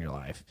seen in your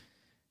life.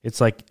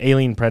 It's like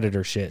alien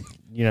predator shit.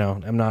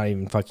 I'm not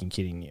even fucking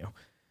kidding you.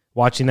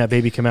 Watching that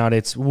baby come out,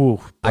 it's woo.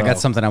 Bro. I got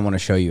something I want to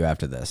show you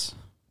after this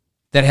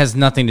that has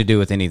nothing to do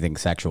with anything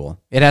sexual.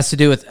 It has to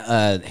do with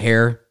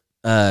hair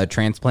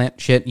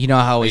transplant shit. You know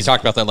how You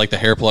talked about that, like the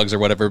hair plugs or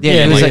whatever.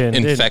 Yeah, being, it was like, like-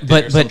 infected.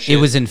 or but some it shit.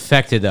 was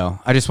infected though.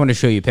 I just want to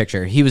show you a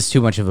picture. He was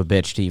too much of a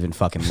bitch to even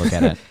fucking look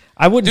at it.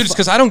 I wouldn't. Dude, it's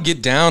because I don't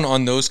get down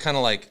on those kind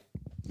of like.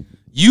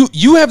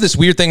 You have this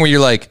weird thing where you're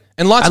like,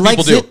 and lots of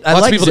people do. I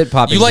Lots like of people zit do.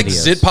 popping You like videos.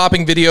 zit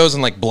popping videos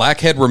and like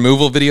blackhead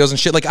removal videos and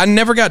shit. Like I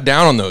never got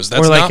down on those.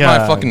 That's Or like, not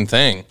my fucking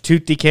thing.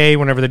 tooth decay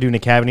whenever they're doing a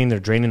cavity and they're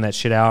draining that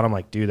shit out. I'm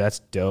like, dude, that's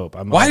dope.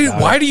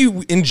 Why do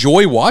you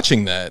enjoy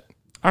watching that?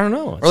 I don't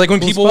know. Or like when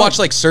people watch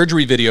like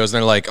surgery videos and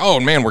they're like, "Oh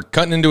man, we're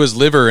cutting into his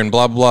liver and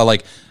blah blah blah."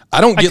 Like I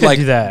don't get couldn't like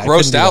do that. I couldn't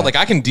grossed do out. that. Like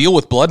I can deal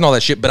with blood and all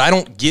that shit, but I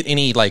don't get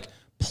any like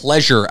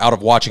pleasure out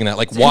of watching that.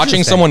 Like watching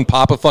interesting. someone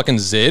pop a fucking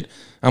zit,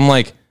 I'm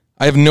like,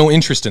 I have no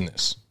interest in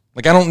this.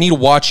 Like I don't need to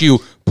watch you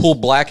pull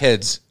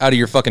blackheads out of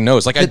your fucking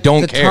nose. Like I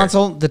don't care.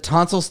 The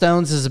tonsil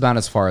stones is about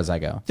as far as I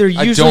go. They're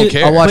I usually, don't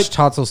care. I'll watch but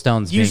tonsil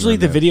stones. being Usually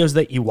the removed. videos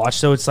that you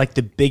watch, though, it's like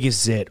the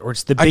biggest zit or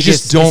it's the I biggest.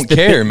 just don't it's the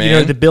care, man.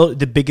 You know,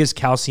 the biggest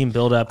calcium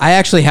buildup. I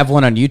actually have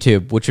one on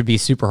YouTube, which would be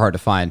super hard to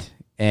find,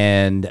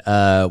 and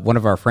one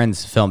of our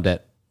friends filmed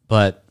it.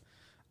 But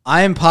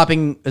I am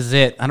popping a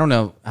zit. I don't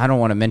know. I don't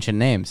want to mention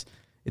names.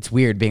 It's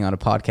weird being on a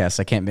podcast.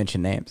 I can't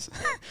mention names.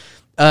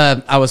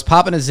 I was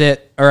popping a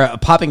zit or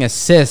popping a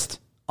cyst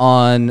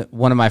on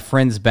one of my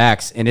friends'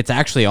 backs, and it's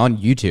actually on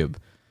YouTube.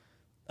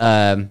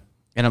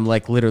 And I'm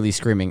like literally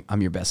screaming,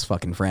 "I'm your best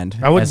fucking friend."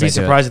 I wouldn't as be do it.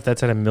 surprised if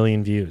that's at 1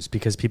 million views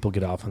because people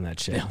get off on that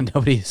shit.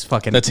 Nobody's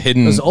fucking. That's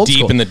hidden it was old deep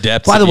school. in the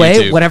depths By the of way,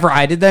 YouTube. whenever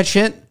I did that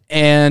shit,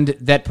 and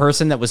that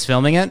person that was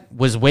filming it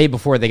was way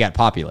before they got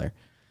popular,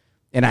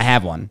 and I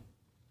have one,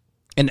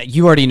 and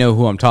you already know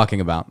who I'm talking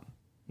about,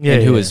 Yeah,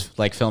 and who yeah. is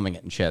like filming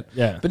it and shit.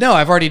 Yeah. but no,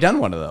 I've already done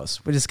one of those,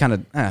 which is kind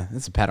of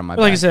it's a pat on my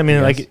back. Like I said, I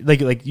mean,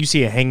 guess. like you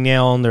see a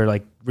hangnail and they're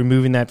like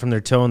removing that from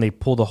their toe and they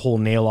pull the whole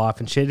nail off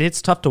and shit.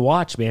 It's tough to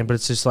watch, man. But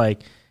it's just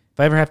like if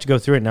I ever have to go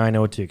through it, now I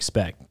know what to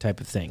expect, type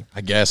of thing.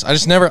 I guess I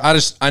never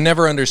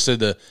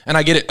understood and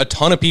I get it. A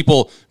ton of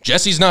people,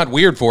 Jesse's not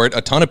weird for it.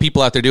 A ton of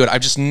people out there do it.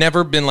 I've just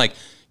never been like,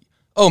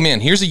 oh man,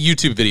 here's a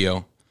YouTube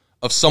video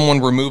of someone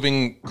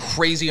removing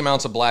crazy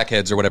amounts of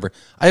blackheads or whatever.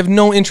 I have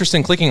no interest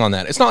in clicking on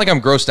that. It's not like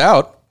I'm grossed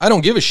out. I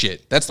don't give a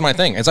shit. That's my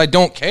thing. Is I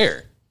don't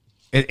care.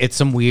 It's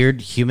some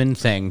weird human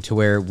thing to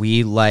where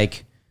we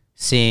like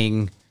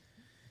seeing.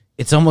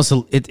 It's almost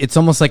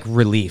like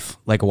relief,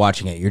 like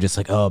watching it. You're just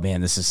like, oh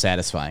man, this is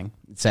satisfying.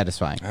 It's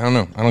satisfying. I don't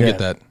know. I don't get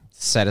that. It's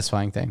a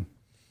satisfying thing.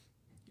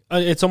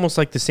 It's almost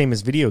like the same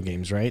as video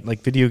games, right?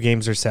 Like video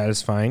games are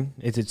satisfying.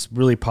 It's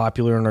really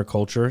popular in our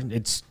culture.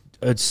 It's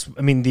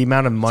I mean, the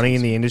amount of money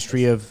in the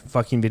industry of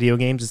fucking video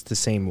games is the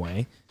same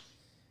way.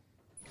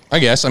 I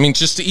guess. I mean,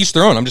 just to each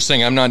their own. I'm just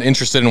saying I'm not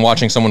interested in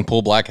watching someone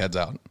pull blackheads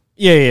out.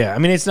 Yeah. I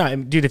mean, it's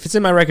not, dude. If it's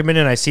in my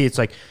recommended, and I see it's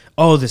like,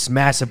 oh, this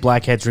massive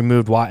blackhead's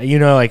removed. Why?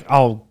 Like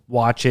I'll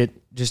watch it.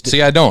 Just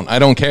See, I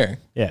don't care.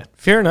 yeah.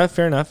 Fair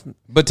enough.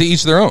 But to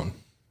each their own.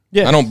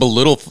 Yeah. I don't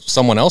belittle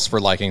someone else for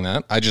liking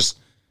that.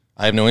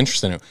 I have no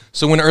interest in it.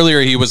 So when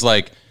earlier he was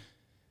like,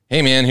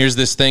 hey man, here's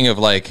this thing of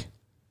like,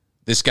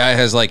 this guy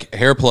has like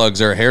hair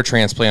plugs or a hair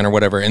transplant or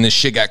whatever, and this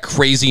shit got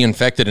crazy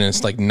infected and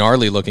it's like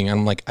gnarly looking.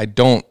 I'm like, I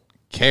don't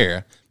care.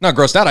 I'm not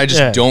grossed out. I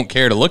just don't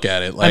care to look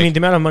at it. Like, I mean, the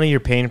amount of money you're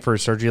paying for a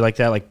surgery like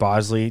that, like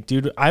Bosley,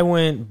 dude. I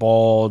went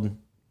bald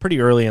pretty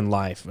early in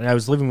life, and I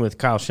was living with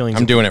Kyle Schilling.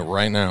 I'm doing it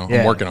right now. Yeah.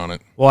 I'm working on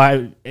it. Well,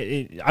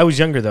 I was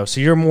younger though, so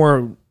you're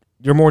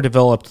more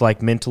developed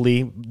like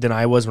mentally than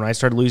I was when I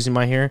started losing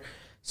my hair.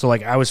 So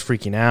like I was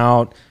freaking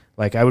out.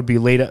 Like I would be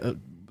late,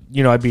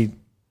 I'd be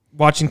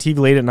watching TV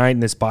late at night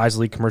and this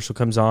Bosley commercial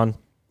comes on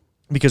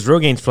because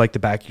Rogaine's for like the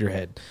back of your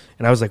head.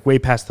 And I was like way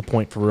past the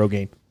point for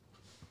Rogaine,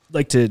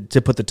 like to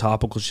put the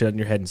topical shit on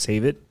your head and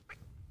save it.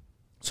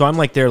 So I'm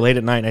like there late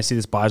at night and I see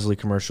this Bosley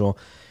commercial.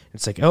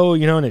 It's like, oh,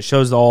 and it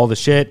shows all the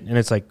shit and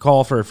it's like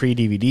call for a free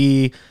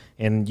DVD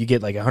and you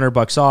get like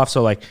 $100 off.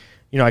 So like,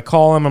 I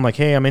call him. I'm like,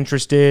 hey, I'm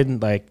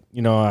interested. Like,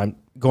 I'm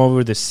going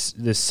over this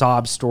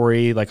sob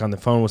story, like on the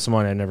phone with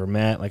someone I never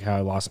met, like how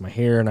I lost my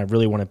hair and I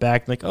really want it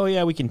back. Like, oh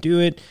yeah, we can do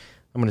it.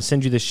 I'm going to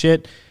send you this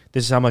shit.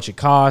 This is how much it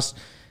costs.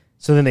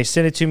 So then they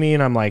send it to me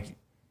and I'm like,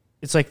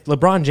 it's like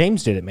LeBron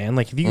James did it, man.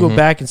 Like if you go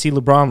back and see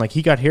LeBron, like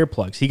he got hair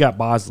plugs. He got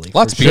Bosley.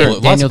 Lots of people.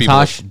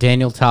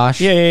 Daniel Tosh.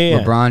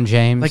 Yeah. LeBron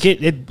James. Like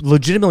it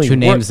legitimately two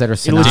names that are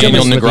synonymous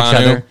Daniel with each Negreanu.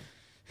 other.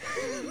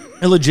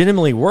 It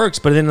legitimately works,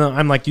 but then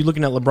I'm like, you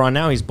looking at LeBron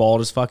now, he's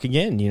bald as fuck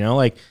again,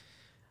 Like,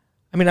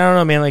 I mean, I don't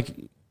know, man. Like,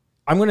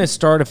 I'm going to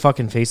start a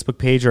fucking Facebook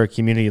page or a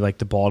community like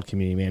the bald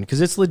community, man,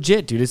 because it's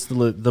legit, dude. It's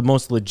the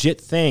most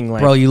legit thing.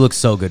 Like, Bro, you look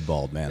so good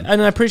bald, man.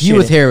 And I appreciate you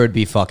with it. hair would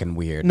be fucking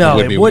weird. No, It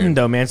would be it wouldn't, weird.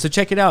 though, man. So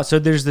check it out. So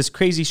there's this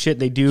crazy shit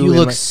they do. You in,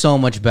 look like, so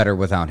much better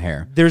without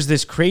hair. there's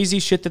this crazy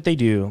shit that they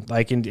do.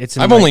 Like, it's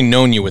in I've like, only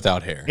known you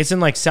without hair. It's in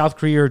like South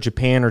Korea or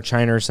Japan or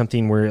China or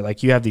something where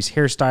like you have these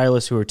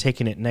hairstylists who are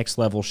taking it next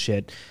level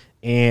shit.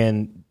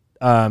 And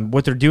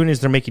what they're doing is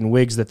they're making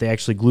wigs that they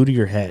actually glue to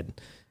your head.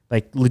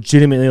 Like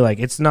legitimately, like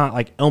it's not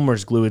like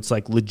Elmer's glue. It's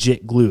like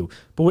legit glue.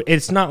 But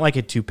it's not like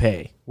a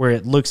toupee where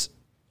it looks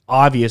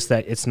obvious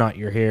that it's not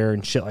your hair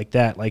and shit like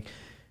that. Like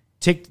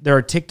there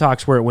are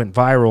TikToks where it went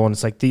viral and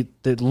it's like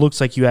it looks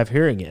like you have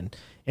hair again.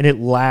 And it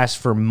lasts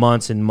for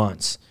months and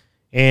months.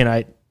 And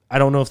I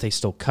don't know if they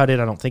still cut it.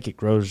 I don't think it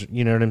grows.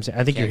 You know what I'm saying?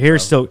 I think your hair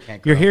still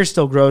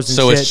grows. And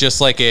So shit. it's just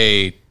like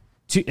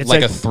It's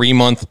a 3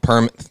 month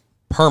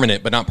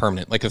permanent, but not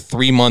permanent, like a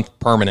 3 month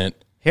permanent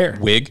hair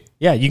wig.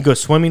 Yeah, you can go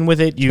swimming with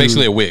it.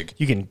 Basically a wig.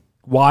 You can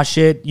wash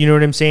it. You know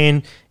what I'm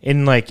saying?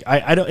 And like,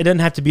 I don't. It doesn't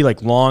have to be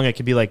like long. It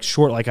could be like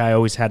short, like I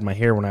always had my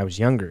hair when I was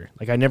younger.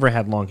 Like I never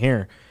had long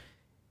hair,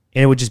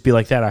 and it would just be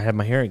like that. I had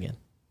my hair again.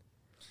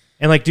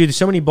 And like, dude,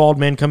 so many bald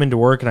men come into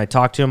work, and I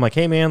talk to them like,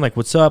 hey man, like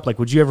what's up? Like,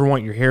 would you ever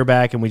want your hair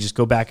back? And we just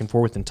go back and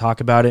forth and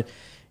talk about it.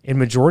 And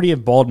majority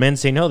of bald men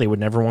say no, they would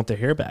never want their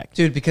hair back.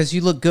 Dude, because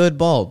you look good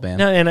bald, man.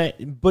 No, and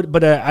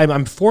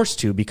I'm forced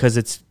to because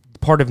it's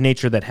part of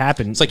nature that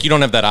happens. It's like you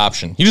don't have that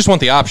option. You just want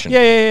the option.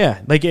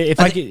 Yeah. Like if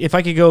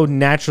I could go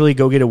naturally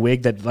go get a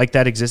wig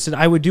that existed,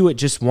 I would do it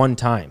just one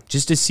time,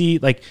 just to see.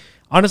 Like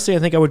honestly, I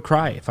think I would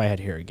cry if I had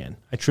hair again.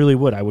 I truly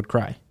would. I would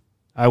cry.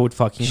 I would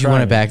fucking. You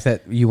want it back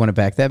that? You want it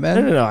back that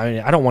bad? No. I mean,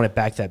 I don't want it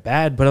back that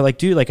bad, but like,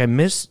 dude, like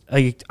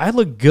I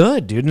look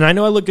good, dude, and I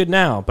know I look good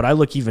now, but I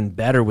look even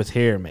better with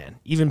hair, man,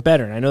 even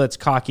better. And I know that's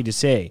cocky to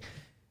say.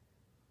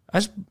 I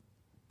was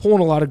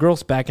pulling a lot of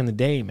girls back in the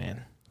day,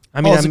 man.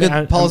 I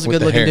mean, Paul's a with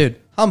good looking the hair.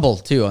 dude. Humble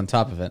too, on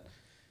top of it.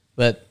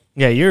 But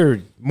yeah,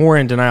 you're more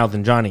in denial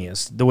than Johnny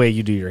is the way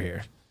you do your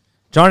hair.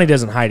 Johnny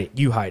doesn't hide it.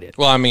 You hide it.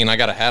 Well, I mean, I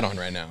got a hat on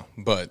right now,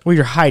 but Well,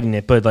 you're hiding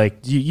it, but like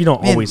you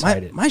don't always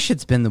hide it. My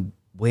shit's been the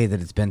way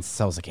that it's been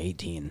since I was like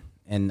 18,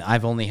 and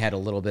I've only had a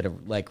little bit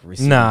of like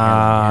receding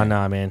hair.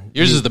 Nah, man.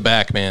 yours is the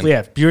back, man.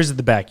 Yeah, yours is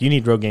the back. You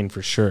need Rogaine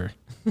for sure.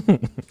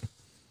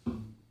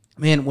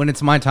 Man, when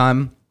it's my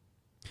time,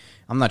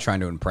 I'm not trying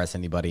to impress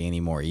anybody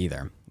anymore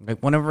either. Like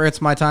whenever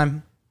it's my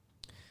time,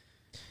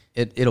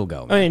 it'll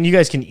go. I mean, you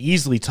guys can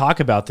easily talk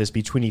about this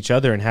between each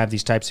other and have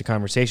these types of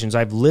conversations.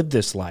 I've lived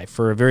this life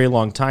for a very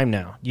long time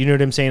now. You know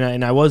what I'm saying?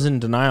 And I was in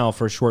denial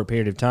for a short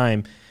period of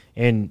time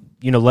and,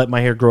 let my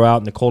hair grow out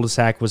and the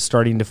cul-de-sac was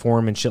starting to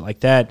form and shit like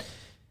that.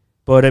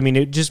 But, I mean,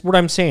 it just what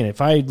I'm saying,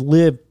 if I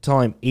live till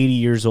I'm 80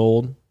 years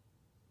old,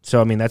 so,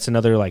 I mean, that's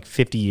another like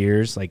 50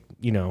 years, like,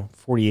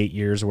 48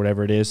 years or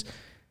whatever it is.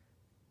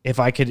 If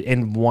I could,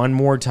 in one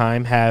more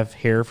time, have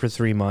hair for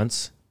 3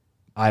 months,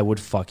 I would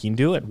fucking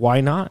do it. Why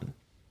not?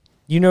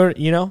 You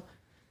know,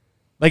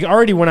 like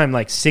already when I'm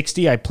like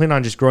 60, I plan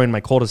on just growing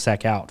my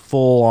cul-de-sac out,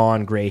 full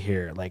on gray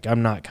hair. Like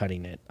I'm not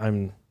cutting it.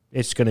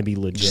 It's going to be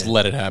legit. Just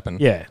let it happen.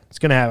 Yeah, it's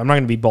going to happen. I'm not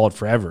going to be bald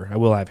forever. I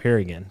will have hair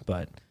again,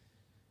 but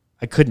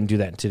I couldn't do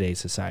that in today's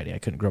society. I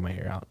couldn't grow my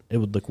hair out. It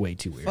would look way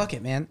too weird. Fuck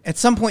it, man. At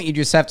some point, you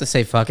just have to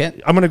say fuck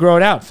it. I'm going to grow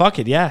it out. Fuck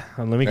it. Yeah.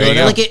 Let me grow There it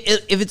you out. go.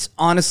 Like if it's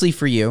honestly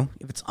for you,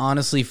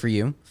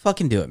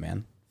 fucking do it,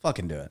 man.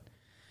 Fucking do it.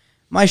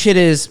 My shit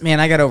is, man,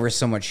 I got over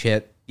so much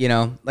shit.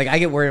 Like I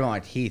get worried about my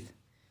teeth.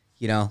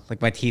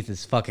 Like my teeth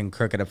is fucking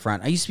crooked up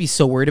front. I used to be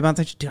so worried about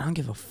that shit. Dude, I don't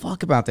give a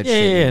fuck about that shit.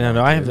 Yeah.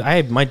 anymore, No. dude. I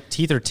have my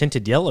teeth are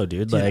tinted yellow,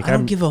 dude. Dude, Like I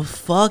don't give a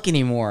fuck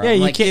anymore. Yeah, I'm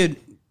you like, can't-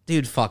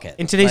 dude, fuck it.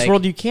 In today's Like,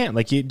 world, you can't.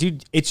 Like,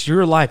 dude, it's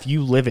your life.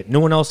 You live it.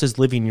 No one else is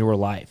living your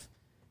life.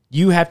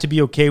 You have to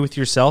be okay with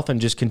yourself and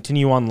just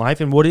continue on life.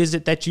 And what is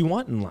it that you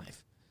want in life?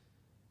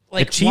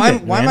 like, achieve why,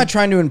 it, why am man. I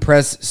trying to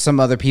impress some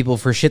other people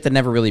for shit that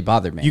never really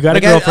bothered me? You got a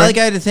like, girlfriend?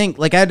 I had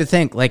to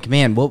think, like,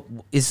 man, well,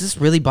 is this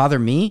really bother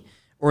me?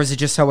 Or is it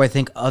just how I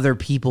think other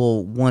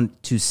people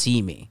want to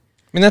see me?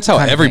 I mean, that's how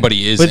Kind of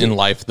everybody is But- in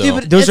life, though. Dude,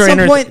 but Those at are some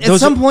inner- point,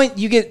 those at some are- point,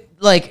 you get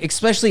like,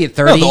 especially at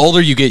 30. No, the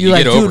older you get, you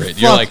get over it.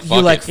 You're like, fuck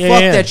you're like, it.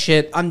 fuck Yeah. that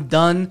shit. I'm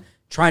done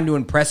trying to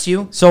impress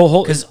you.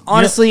 So Because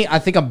honestly, I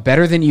think I'm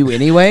better than you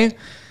anyway.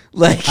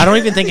 Like, I don't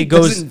even think it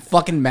goes- doesn't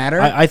fucking matter.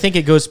 I think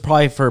it goes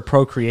probably for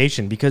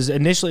procreation because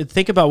initially,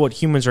 think about what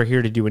humans are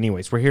here to do.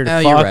 Anyways, we're here to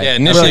Oh, fuck. you're right. Yeah,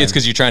 initially Right. it's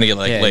because you're trying to get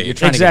like Yeah, laid. you're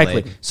trying to get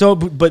Exactly. laid. So,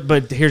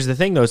 but here's the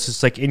thing though. It's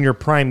just like in your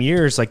prime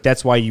years, like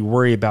that's why you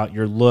worry about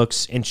your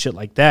looks and shit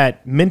like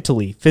that,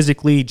 mentally,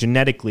 physically,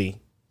 genetically.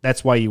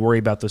 That's why you worry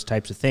about those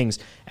types of things.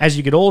 As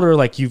you get older,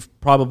 like you've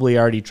probably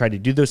already tried to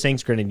do those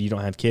things. Granted, you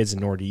don't have kids,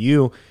 and nor do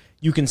you.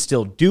 You can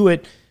still do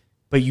it,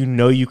 but you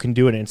know you can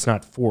do it, and it's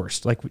not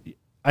forced. Like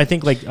I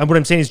think, like what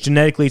I'm saying is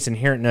genetically, it's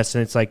inherent in us,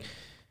 and it's like.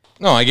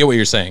 No, I get what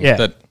you're saying. Yeah.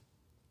 That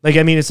Like,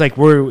 I mean, it's like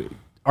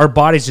our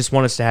bodies just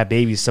want us to have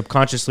babies.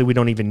 Subconsciously, we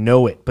don't even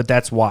know it, but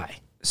that's why.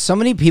 So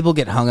many people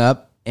get hung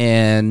up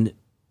and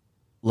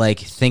like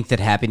think that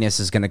happiness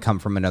is going to come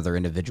from another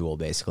individual,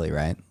 basically,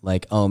 right?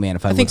 Like, oh man,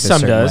 if I think look a some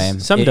certain does. way,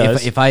 Some if,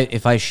 does.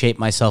 If I shape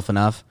myself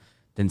enough,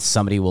 then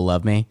somebody will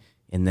love me,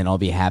 and then I'll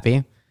be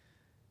happy.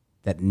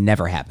 That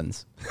never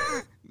happens.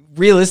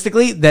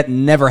 Realistically, that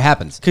never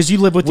happens. Because you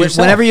live with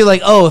yourself. Whenever you're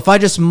like, oh, if I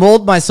just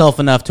mold myself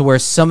enough to where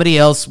somebody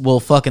else will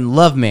fucking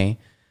love me,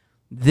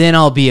 then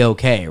I'll be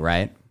okay,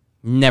 right?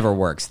 Never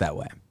works that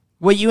way.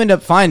 What you end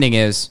up finding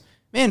is,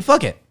 man,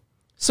 fuck it.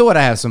 So what?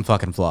 I have some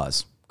fucking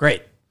flaws.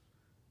 Great.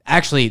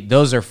 Actually,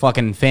 those are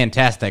fucking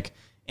fantastic.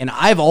 And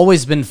I've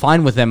always been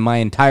fine with them my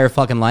entire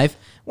fucking life.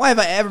 Why have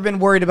I ever been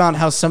worried about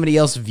how somebody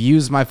else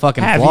views my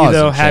fucking have flaws? you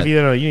though? and Have shit? you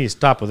though? You need to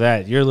stop with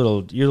that. You're a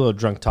little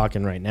drunk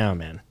talking right now,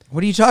 man.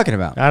 What are you talking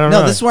about? I don't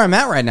No, know. this is where I'm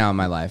at right now in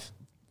my life.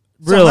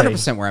 It's Really?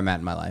 100% where I'm at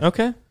in my life.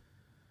 Okay.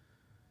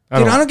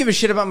 Dude, I don't give a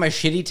shit about my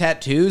shitty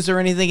tattoos or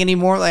anything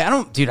anymore. Like, I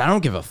don't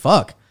give a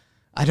fuck.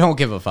 I don't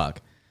give a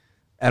fuck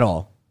at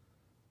all.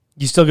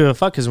 You still give a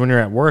fuck because when you're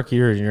at work,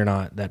 you're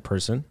not that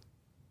person.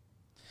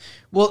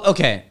 Well,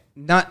 okay,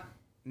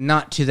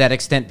 not to that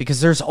extent, because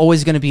there's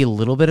always going to be a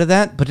little bit of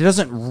that, but it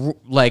doesn't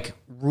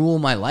rule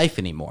my life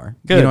anymore.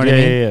 Good. You know what I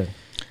mean? Yeah.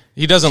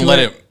 he doesn't let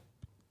it.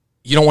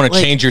 You don't want to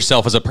change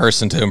yourself as a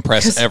person to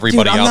impress 'Cause,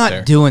 everybody dude, I'm out not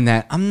there. doing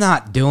that. I'm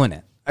not doing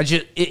it.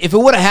 If it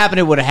would have happened,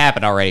 it would have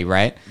happened already,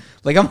 right?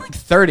 Like, I'm like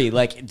 30.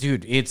 Like,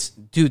 dude,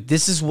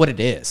 this is what it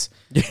is.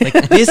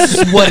 Like, this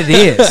is what it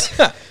is.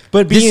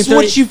 But This being is 30,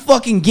 what you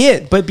fucking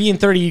get. But being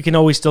 30, you can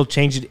always still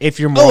change it if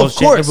your Oh, morals of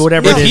course. change,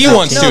 whatever No, it If is. he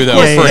wants to, of though,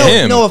 course. for No,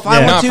 him, no, if I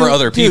want not to, for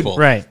other dude, people.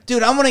 Right.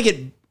 Dude, I want to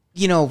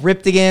get,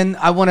 ripped again.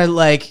 I want to,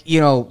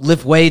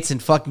 lift weights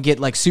and fucking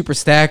get, super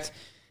stacked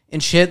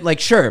and shit. Like,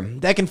 sure,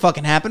 that can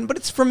fucking happen, but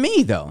it's for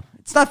me, though.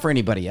 It's not for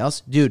anybody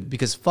else. Dude,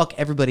 because fuck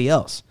everybody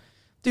else.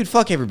 Dude,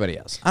 fuck everybody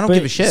else. I don't But-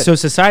 give a shit. So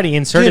society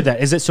inserted Dude.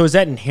 that. Is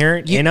that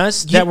inherent in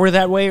us that we're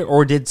that way,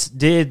 or did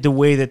the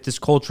way that this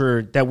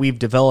culture that we've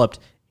developed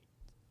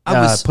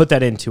put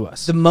that into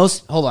us?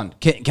 Hold on.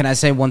 Can I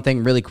say one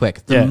thing really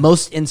quick? The Yeah.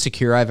 most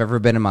insecure I've ever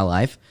been in my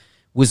life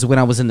was when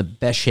I was in the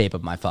best shape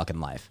of my fucking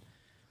life.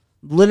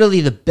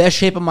 Literally the best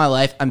shape of my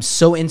life. I'm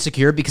so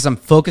insecure because I'm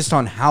focused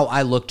on how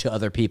I look to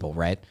other people,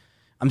 right?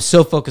 I'm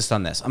so focused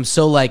on this. I'm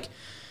so like,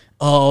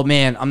 oh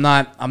man, I'm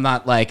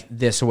not like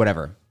this or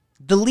whatever.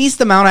 The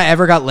least amount I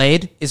ever got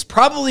laid is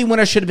probably when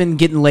I should have been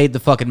getting laid the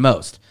fucking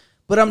most.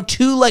 But I'm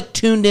too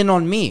tuned in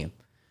on me.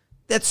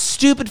 That's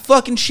stupid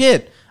fucking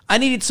shit. I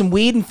needed some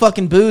weed and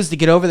fucking booze to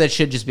get over that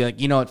shit. Just be like,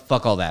 you know what?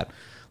 Fuck all that.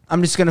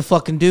 I'm just gonna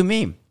fucking do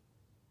me.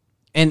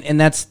 And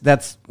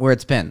that's where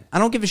it's been. I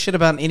don't give a shit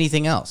about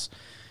anything else.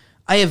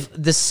 I have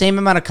the same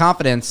amount of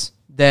confidence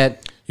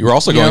that You were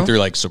also You going know?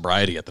 through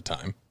sobriety at the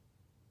time.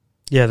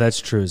 Yeah, that's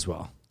true as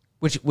well.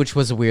 which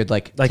was a weird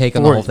Like take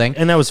on the whole thing.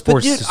 and that was But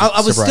forced. dude,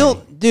 I was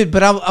sobriety.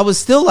 I was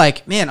still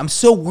like, man, I'm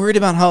so worried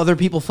about how other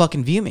people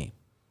fucking view me.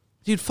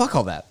 Dude, fuck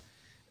all that.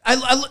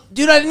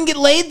 Dude, I didn't get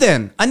laid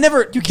then. I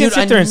never. You can't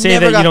sit there and say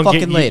that you don't fucking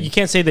get. laid. You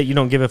can't say that you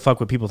don't give a fuck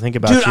what people think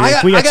about Dude, you.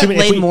 I got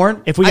laid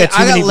more. If we got too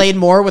I many, got laid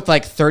more with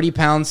 30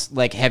 pounds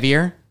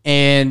heavier,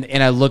 and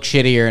I look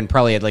shittier and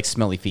probably had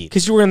smelly feet.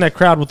 because you were in that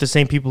crowd with the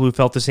same people who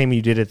felt the same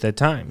you did at that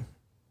time.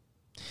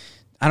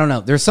 I don't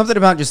know. There's something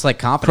about just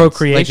confidence,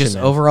 Procreation, just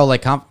man. overall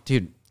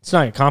dude. It's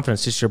not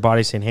confidence; it's just your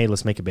body saying, "Hey,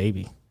 let's make a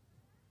baby."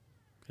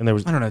 And there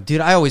was I don't know,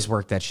 dude. I always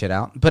work that shit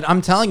out. But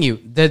I'm telling you,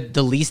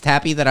 the least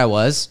happy that I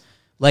was,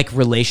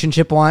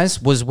 relationship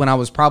wise, was when I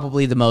was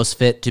probably the most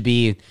fit to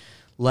be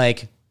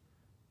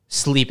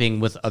sleeping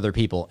with other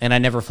people. And I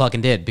never fucking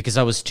did because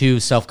I was too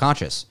self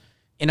conscious.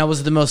 And I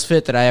was the most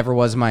fit that I ever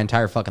was in my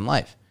entire fucking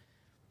life.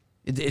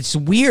 It's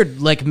weird,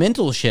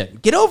 mental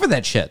shit. Get over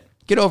that shit.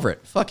 Get over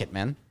it. Fuck it,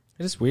 man.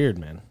 it is weird,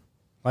 man.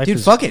 Life Dude,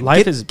 is, fuck it.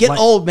 Life Get life-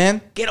 old,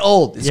 man. Get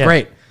old. It's Yeah.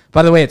 great.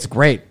 By the way, it's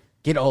great.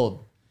 Get old.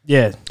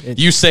 Yeah,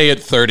 You say at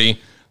 30,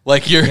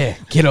 you're. Yeah,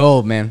 get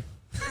old, man.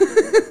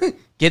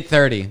 Get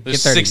 30.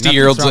 There's Get 30.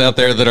 60-year-olds Nothing's wrong out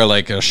there that are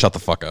like, shut the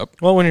fuck up.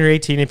 Well, when you're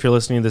 18, if you're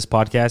listening to this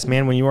podcast,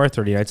 man, when you are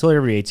 30, I tell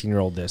every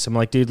 18-year-old this. I'm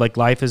like, dude,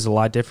 life is a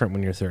lot different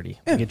when you're 30.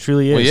 It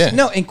truly is. Well, yeah.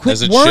 No, and quit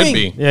As it worrying.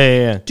 should be.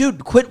 Yeah.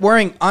 Dude, quit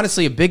worrying.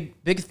 Honestly, a big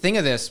thing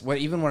of this,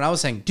 even what I was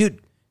saying, dude,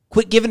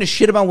 quit giving a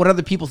shit about what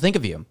other people think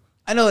of you.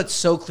 I know it's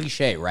so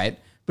cliche, right?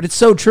 But it's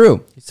so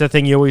true. It's the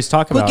thing you always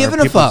talk Quit about. giving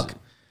a fuck.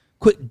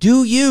 Quit.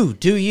 Do you.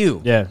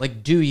 Yeah.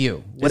 Like, do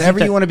you.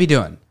 Whatever you want to be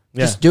doing. Yeah.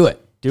 Just do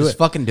it. Do Just it.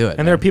 fucking do it.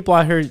 And there are people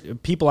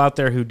out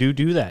there who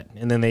do that,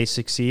 and then they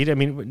succeed. I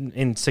mean,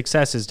 and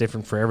success is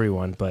different for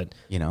everyone, but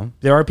you know,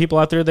 there are people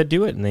out there that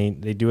do it, and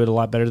they do it a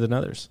lot better than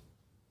others.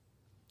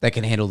 that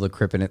can handle the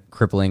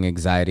crippling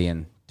anxiety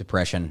and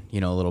depression,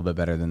 you know, a little bit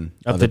better than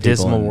Of other the people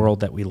dismal and,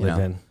 world that we live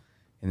know, in.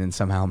 And then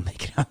somehow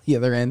make it out the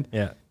other end.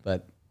 Yeah.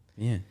 But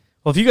yeah,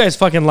 Well, if you guys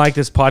fucking like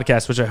this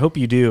podcast, which I hope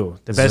you do,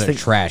 the this best is thing. a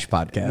trash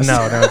podcast.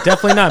 No,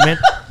 definitely not, man.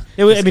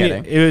 It was, I Just mean,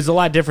 kidding. it was a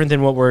lot different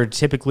than what we're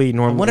typically I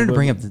normally. wanted to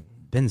bring up the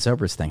Ben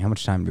Zobrist thing. How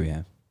much time do we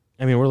have?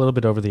 I mean, we're a little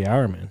bit over the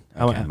hour, man.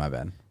 Okay, my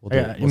bad. We'll do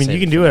I it. We'll mean, save you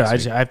can for do it.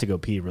 next week. I have to go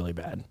pee really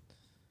bad.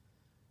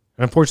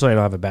 And unfortunately, I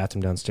don't have a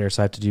bathroom downstairs,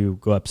 so I have to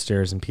go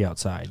upstairs and pee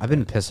outside. I've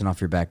been pissing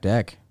off your back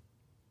deck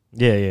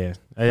Yeah.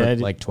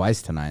 like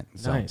twice tonight.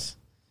 So. Nice.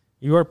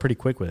 You are pretty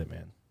quick with it,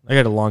 man. I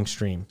got a long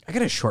stream. I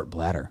got a short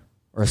bladder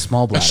or a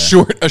small bladder.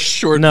 A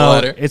short No,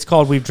 bladder. it's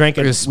called. We've drank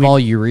Or a small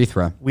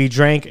urethra. We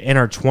drank in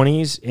our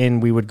 20s,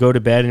 and we would go to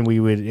bed, and we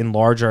would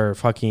enlarge our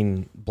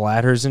fucking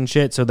bladders and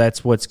shit. So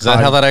that's what's. Is that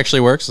how that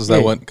actually works? Is that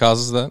Yeah. what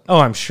causes that? Oh,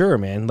 I'm sure,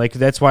 man. Like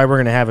that's why we're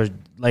gonna have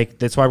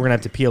that's why we're gonna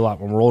have to pee a lot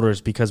when we're older,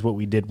 is because what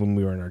we did when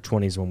we were in our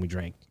 20s when we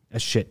drank a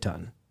shit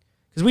ton.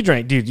 Because we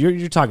drank, dude.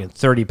 You're talking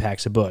 30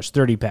 packs of Busch,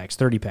 30 packs.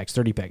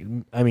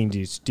 I mean,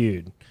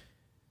 dude.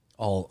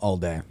 All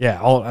day. Yeah.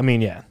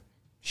 Yeah.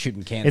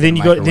 Shooting cans. And then in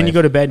you the go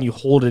microwave. to bed and you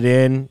hold it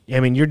in. I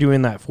mean, you're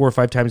doing that 4 or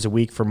 5 times a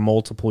week for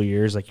multiple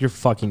years. Like you're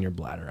fucking your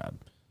bladder up,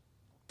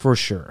 for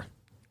sure.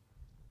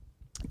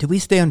 Did we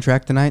stay on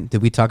track tonight?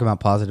 Did we talk about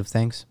positive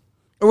things?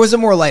 Or was it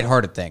more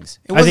lighthearted things?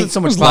 It wasn't think so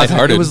it much was positive.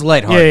 lighthearted. It was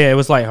lighthearted. Yeah, it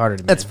was lighthearted.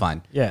 Man. That's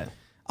fine. Yeah.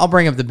 I'll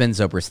bring up the Ben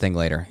Zobrist thing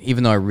later,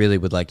 even though I really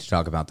would like to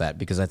talk about that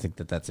because I think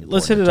that's important.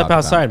 Let's hit to it up talk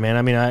outside, about. man.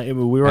 I mean,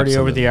 we're already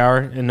over Absolutely. the hour,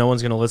 and no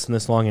one's gonna listen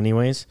this long,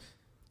 anyways.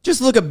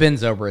 Just look up Ben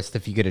Zobrist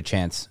if you get a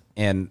chance,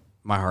 and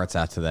my heart's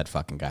out to that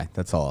fucking guy.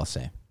 That's all I'll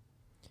say.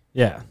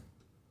 Yeah.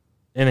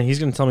 And he's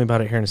going to tell me about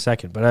it here in a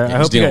second. But I He's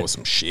hope you dealing guys, with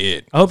some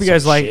shit. I hope you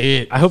guys like.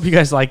 I hope you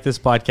guys like this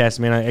podcast,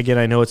 man.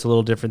 I know it's a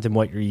little different than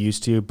what you're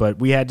used to, but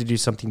we had to do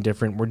something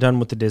different. We're done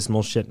with the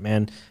dismal shit,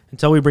 man.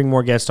 Until we bring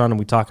more guests on and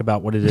we talk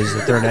about what it is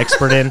that they're an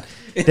expert in.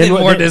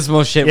 More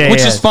dismal shit. Yeah,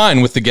 Which is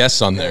fine with the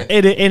guests on there.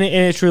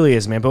 It truly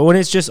is, man. But when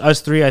it's just us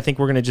three, I think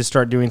we're going to just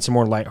start doing some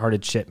more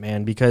lighthearted shit,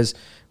 man, because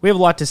we have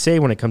a lot to say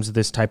when it comes to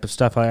this type of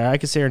stuff. I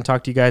could sit here and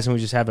talk to you guys, and we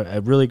just have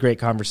a really great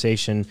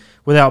conversation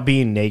without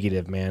being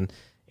negative, man.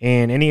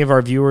 And any of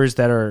our viewers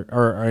that are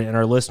and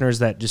our listeners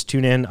that just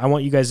tune in, I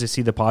want you guys to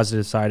see the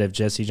positive side of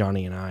Jesse,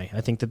 Johnny, and I.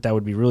 I think that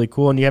would be really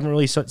cool, and you haven't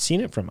really seen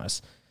it from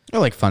us. I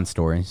like fun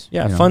stories.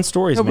 Yeah, you know. fun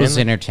stories, It was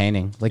man.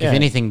 entertaining. Like, Yeah. if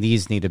anything,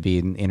 these need to be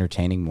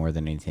entertaining more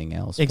than anything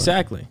else. but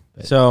Exactly.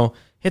 So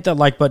hit that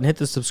like button, hit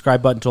the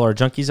subscribe button to all our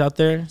junkies out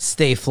there.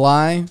 stay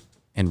fly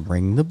and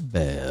ring the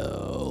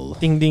bell.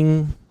 Ding,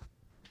 ding.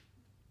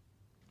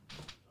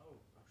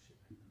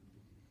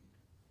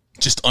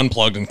 Just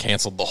unplugged and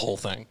canceled the whole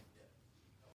thing.